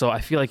 Yeah, so I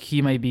feel like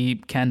he might be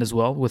canned as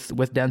well with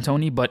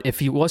D'Antoni, but if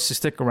he was to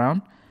stick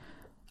around,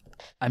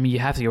 I mean, you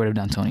have to get rid of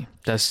D'Antoni.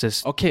 That's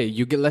just... Okay,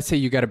 let's say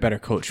you got a better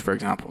coach, for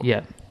example.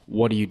 Yeah.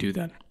 What do you do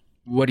then?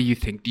 What do you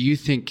think? Do you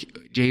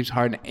think James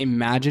Harden,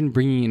 imagine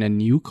bringing in a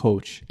new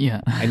coach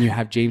and you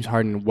have James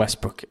Harden and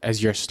Westbrook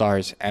as your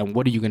stars, and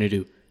what are you going to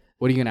do?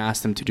 What are you going to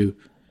ask them to do?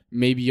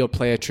 Maybe you'll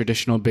play a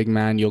traditional big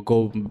man. You'll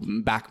go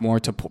back more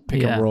to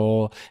pick and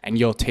roll, and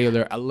you'll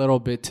tailor a little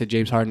bit to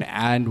James Harden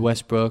and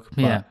Westbrook.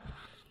 But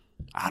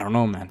I don't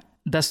know, man.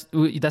 That's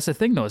the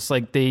thing, though. It's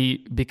like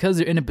because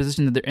they're in a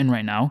position that they're in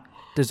right now,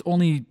 there's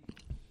only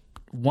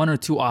one or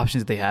two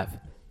options that they have.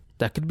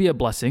 That could be a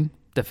blessing.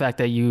 The fact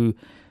that you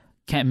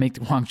can't make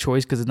the wrong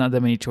choice because there's not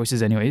that many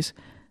choices anyways.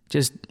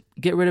 Just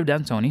get rid of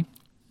D'Antoni.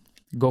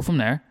 Go from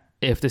there.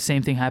 If the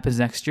same thing happens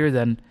next year,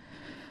 then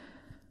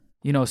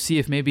see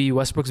if maybe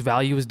Westbrook's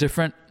value is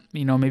different.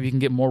 Maybe you can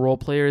get more role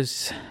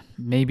players.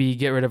 Maybe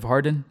get rid of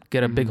Harden,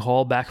 get a big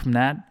haul back from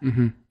that.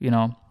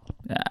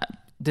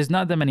 There's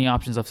not that many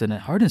options left in it.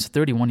 Harden's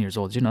 31 years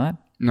old. Did you know that?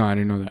 No, I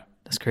didn't know that.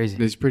 That's crazy.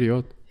 He's pretty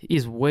old.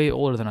 He's way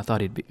older than I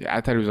thought he'd be. Yeah,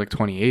 I thought he was like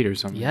 28 or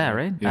something. Yeah,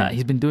 right? Yeah.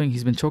 He's been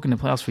choking in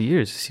the playoffs for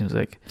years, it seems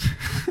like.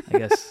 I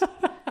guess.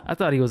 I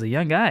thought he was a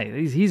young guy.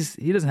 He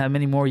doesn't have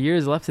many more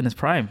years left in his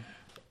prime.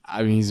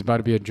 I mean, he's about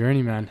to be a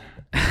journeyman.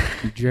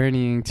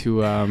 Journeying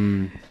to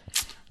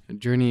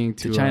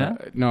China?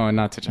 No,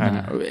 not to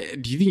China. No.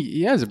 Do you think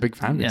he has a big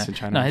fan base in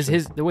China? No,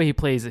 the way he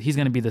plays, he's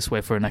going to be this way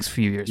for the next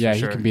few years. Yeah, for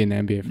sure. he can be in the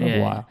NBA for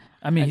a while.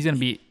 I mean, he's going to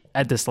be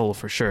at this level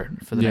for sure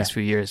for the next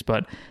few years.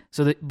 But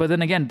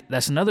then again,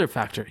 that's another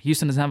factor.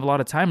 Houston doesn't have a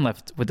lot of time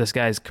left with this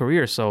guy's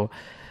career, so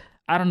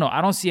I don't know.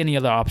 I don't see any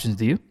other options.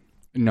 Do you?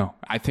 No,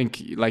 I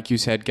think, like you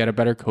said, get a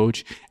better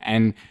coach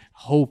and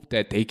hope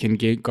that they can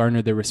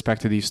garner the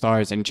respect of these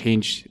stars and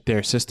change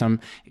their system,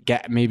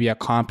 get maybe a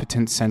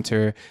competent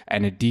center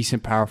and a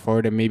decent power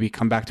forward, and maybe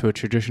come back to a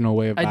traditional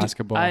way of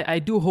basketball. I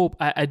do hope.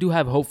 I do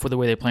have hope for the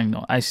way they're playing,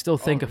 though. I still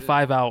think a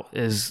 5-out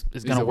is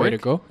going to work. Is the way to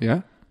go,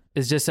 yeah?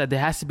 It's just that there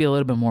has to be a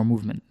little bit more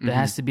movement. There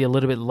has to be a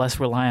little bit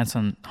less reliance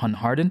on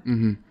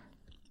Harden.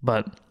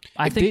 But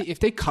I think if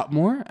they cut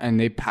more and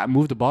they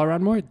move the ball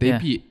around more,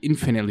 they'd be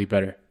infinitely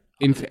better.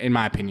 In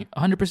my opinion,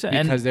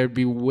 100%, because there'd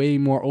be way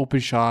more open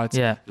shots,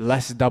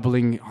 less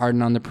doubling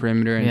Harden on the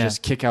perimeter, and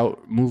just kick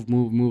out,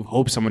 move.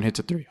 Hope someone hits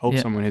a three. Hope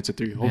someone hits a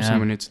three. Hope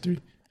someone hits a three.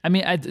 I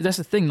mean, that's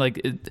the thing.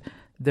 Like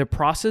their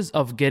process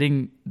of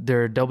getting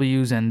their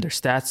W's and their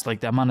stats,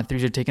 like the amount of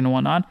threes they're taking and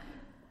whatnot,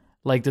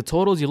 like the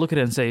totals, you look at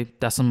it and say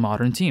that's a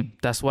modern team.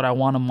 That's what I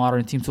want a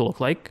modern team to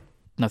look like.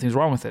 Nothing's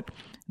wrong with it.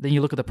 Then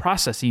you look at the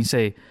process and you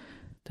say,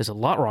 there's a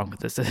lot wrong with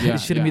this. It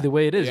shouldn't be the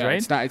way it is, right?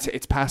 It's not.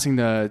 It's passing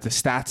the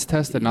stats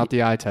test and not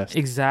the eye test.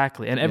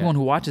 Exactly. And everyone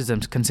who watches them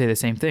can say the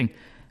same thing.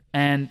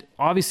 And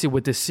obviously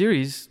with this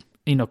series,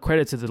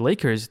 credit to the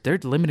Lakers, they're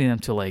limiting them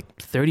to like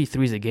 30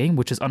 threes a game,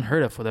 which is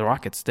unheard of for the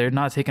Rockets. They're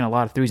not taking a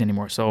lot of threes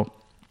anymore. So,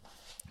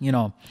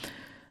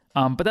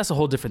 but that's a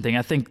whole different thing.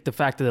 I think the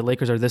fact that the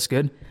Lakers are this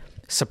good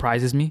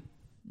surprises me.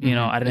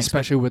 I didn't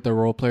especially with the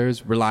role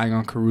players relying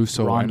on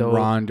Caruso and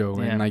Rondo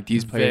and like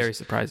these players. Very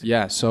surprising.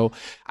 Yeah. So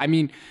I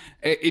mean,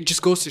 it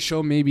just goes to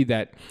show maybe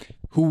that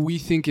who we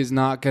think is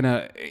not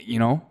gonna,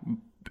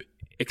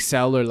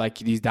 excel or like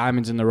these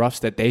diamonds in the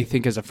roughs that they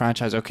think as a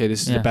franchise, okay,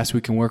 this is the best we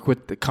can work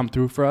with to come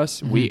through for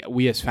us.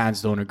 We as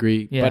fans don't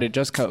agree, but it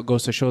just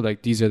goes to show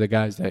like these are the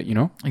guys that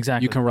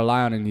exactly you can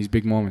rely on in these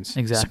big moments.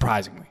 Exactly.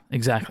 Surprisingly.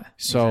 Exactly.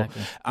 So,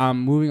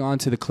 moving on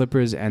to the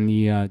Clippers and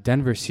the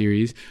Denver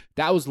series,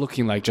 that was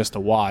looking like just a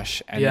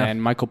wash. And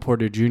then Michael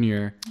Porter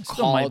Jr.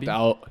 called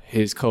out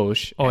his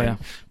coach.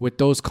 With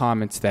those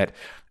comments that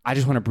I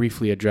just want to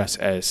briefly address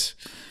as,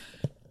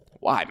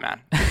 why,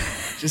 man?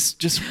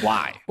 just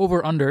why?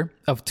 Over under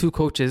of 2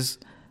 coaches.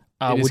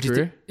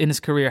 In his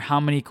career, how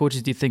many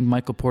coaches do you think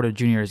Michael Porter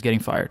Jr. is getting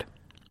fired?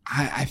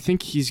 I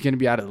think he's going to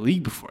be out of the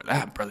league before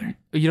that, brother.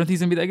 You don't think he's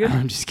going to be that good?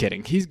 I'm just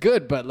kidding. He's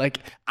good, but like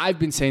I've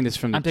been saying this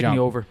from the jump. I'm taking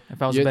you over.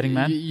 If I was a betting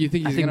man, you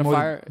think he's going to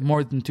fire?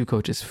 More than 2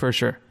 coaches, for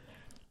sure.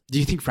 Do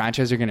you think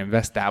franchises are going to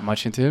invest that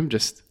much into him?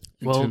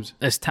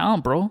 There's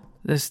talent, bro.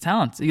 There's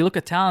talent. You look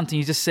at talent and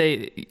you just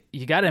say,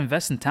 you got to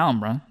invest in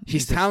talent, bro.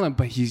 He's talent,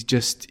 but he's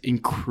just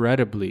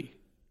incredibly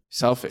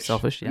selfish.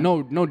 Selfish, yeah.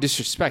 No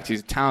disrespect.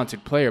 He's a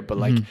talented player, but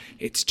like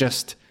it's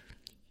just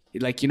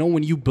like,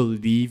 when you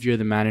believe you're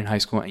the man in high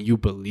school and you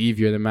believe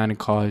you're the man in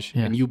college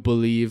and you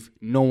believe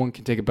no one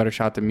can take a better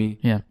shot than me.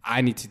 Yeah.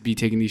 I need to be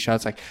taking these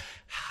shots. Like,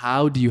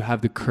 how do you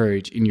have the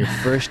courage in your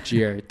first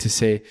year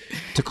to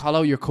call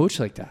out your coach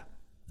like that?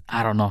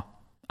 I don't know.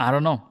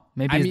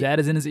 Maybe his dad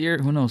is in his ear.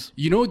 Who knows?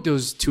 You know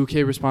those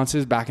 2K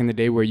responses back in the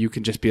day where you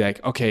can just be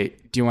like, okay,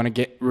 do you want to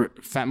get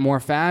more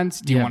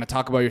fans? Do you want to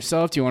talk about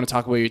yourself? Do you want to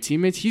talk about your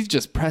teammates? He's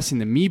just pressing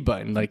the me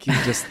button. Like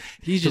he's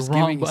just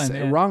wrong giving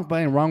button, wrong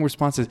button, wrong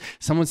responses.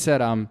 Someone said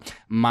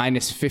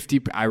minus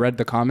 50. I read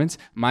the comments.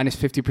 Minus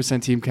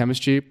 50% team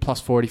chemistry,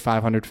 plus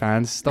 4,500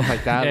 fans, stuff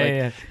like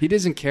that. He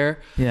doesn't care.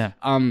 Yeah.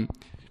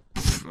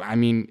 I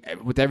mean,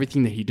 with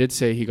everything that he did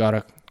say, he got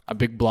a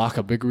big block,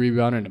 a big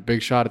rebound, and a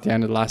big shot at the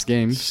end of the last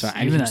game. So,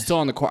 and he was still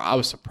on the court. I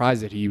was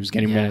surprised that he was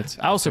getting minutes.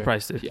 I was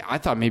surprised too. Yeah, I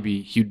thought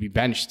maybe he'd be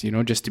benched,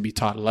 just to be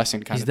taught a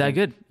lesson. He's that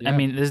good. Yeah. I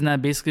mean, isn't that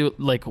basically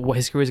like what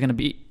his career is going to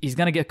be? He's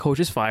going to get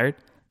coaches fired.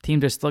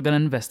 Teams are still going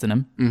to invest in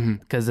him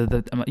because of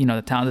the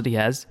talent that he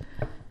has.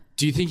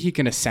 Do you think he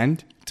can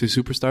ascend to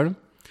superstardom?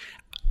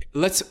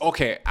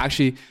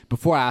 Actually,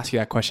 before I ask you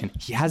that question,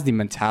 he has the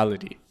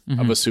mentality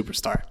of a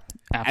superstar.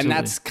 Absolutely. And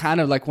that's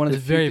kind of like one of the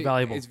very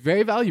valuable. It's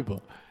very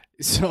valuable.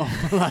 So,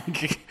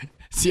 like,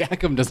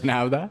 Siakam doesn't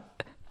have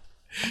that.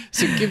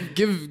 So give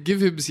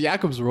him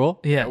Siakam's role.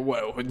 Yeah.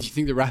 What, do you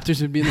think the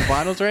Raptors would be in the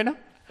finals right now?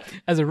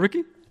 As a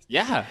rookie?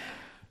 Yeah.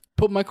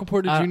 Put Michael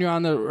Porter Jr.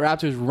 on the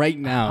Raptors right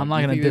now. I'm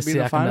not going to diss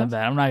Siakam that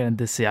bad. I'm not going to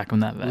diss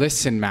Siakam that bad.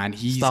 Listen, man.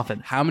 Stop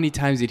it. How many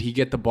times did he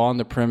get the ball on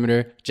the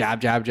perimeter?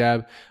 Jab, jab,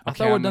 jab. I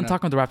thought we're done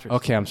talking with the Raptors.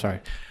 Okay, I'm sorry.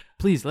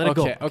 Please let it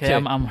go. Okay,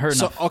 I'm hurt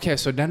enough.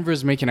 So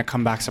Denver's making a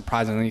comeback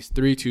surprisingly. It's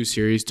 3-2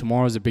 series.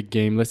 Tomorrow's a big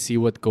game. Let's see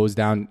what goes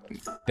down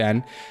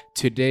then.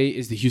 Today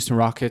is the Houston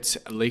Rockets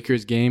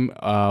Lakers game.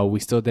 We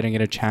still didn't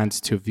get a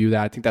chance to view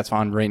that. I think that's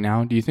on right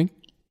now. Do you think?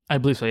 I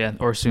believe so, yeah.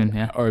 Or soon,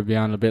 yeah. Or be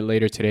on a bit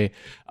later today.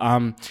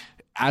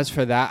 As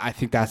for that, I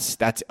think that's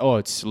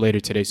it's later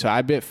today. So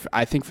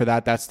I think for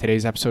that's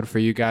today's episode for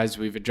you guys.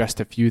 We've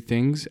addressed a few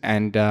things,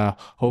 and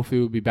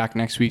hopefully we'll be back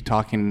next week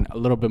talking a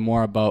little bit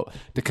more about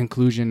the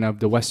conclusion of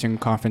the Western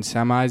Conference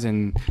semis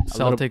and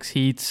Celtics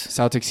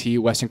Heat,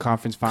 Western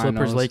Conference Finals,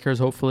 Clippers, Lakers,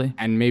 hopefully,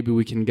 and maybe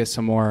we can get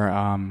some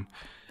more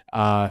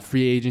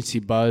free agency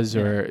buzz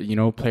or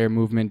player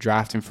movement,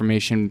 draft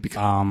information.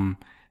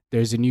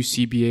 There's a new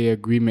CBA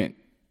agreement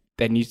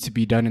that needs to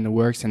be done in the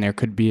works, and there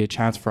could be a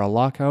chance for a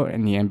lockout,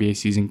 and the NBA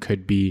season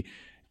could be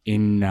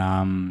in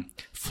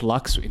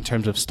flux in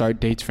terms of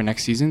start dates for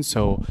next season.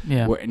 So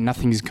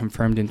nothing is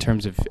confirmed in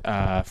terms of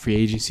free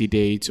agency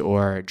dates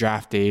or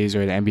draft days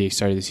or the NBA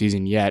start of the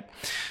season yet.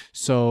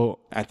 So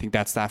I think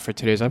that's that for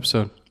today's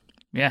episode.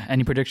 Yeah.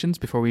 Any predictions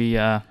before we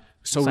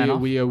sign off?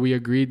 we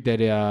agreed that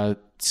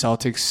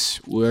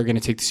Celtics were going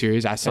to take the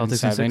series. I said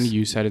Celtics in 7,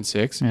 you said in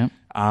 6. Yeah.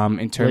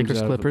 In terms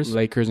Lakers, of Clippers.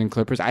 Lakers and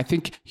Clippers, I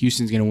think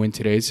Houston's going to win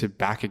today. It's a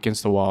back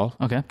against the wall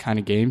kind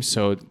of game.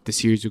 So the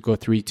series will go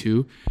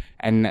 3-2.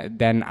 And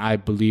then I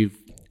believe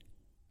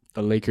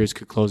the Lakers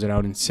could close it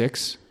out in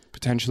 6,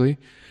 potentially.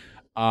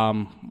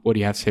 What do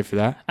you have to say for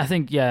that? I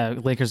think,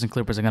 Lakers and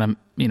Clippers are going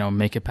to,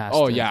 make it past.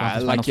 Oh, yeah.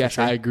 Yes,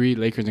 sure. I agree.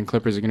 Lakers and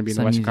Clippers are going to be in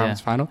the Western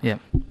Conference Final. Yeah.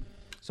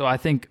 So I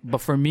think, but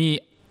for me,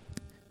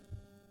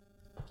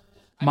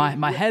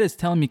 my head is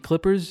telling me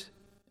Clippers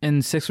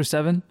in 6 or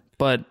 7,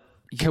 but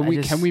can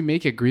we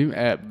make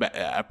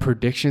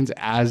predictions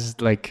as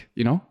we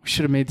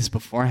should have made this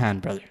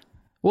beforehand, brother.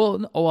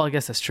 Well, I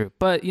guess that's true,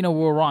 but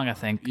we're wrong. I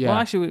think. Yeah. Well,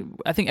 actually,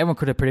 I think everyone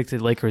could have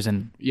predicted Lakers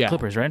and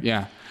Clippers, right?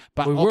 Yeah,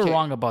 but we were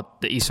wrong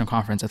about the Eastern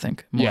Conference. I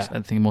think. I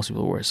think most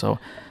people were. So,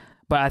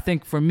 but I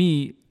think for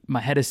me,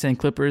 my head is saying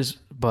Clippers,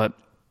 but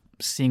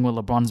seeing what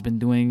LeBron's been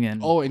doing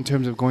and in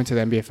terms of going to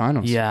the NBA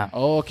Finals. Yeah.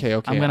 Oh, okay.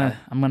 I'm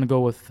gonna go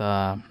with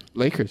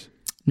Lakers.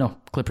 No,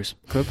 Clippers.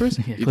 Clippers?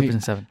 Yeah, Clippers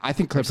in 7. I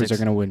think Clippers are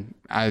going to win.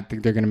 I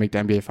think they're going to make the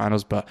NBA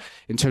Finals. But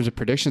in terms of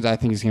predictions, I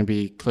think it's going to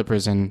be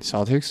Clippers and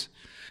Celtics.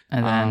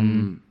 And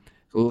then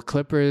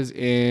Clippers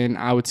in,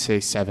 I would say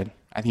 7.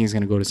 I think he's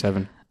going to go to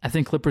 7. I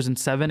think Clippers in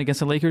 7 against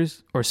the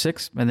Lakers, or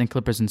 6, and then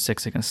Clippers in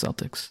 6 against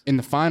Celtics. In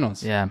the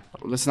finals? Yeah.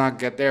 Let's not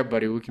get there,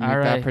 buddy. We can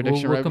make that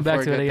prediction we'll come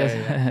back to it, I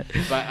guess.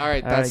 But all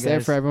right, that's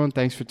it for everyone.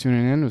 Thanks for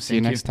tuning in. We'll see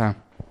you next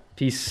time.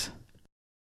 Peace.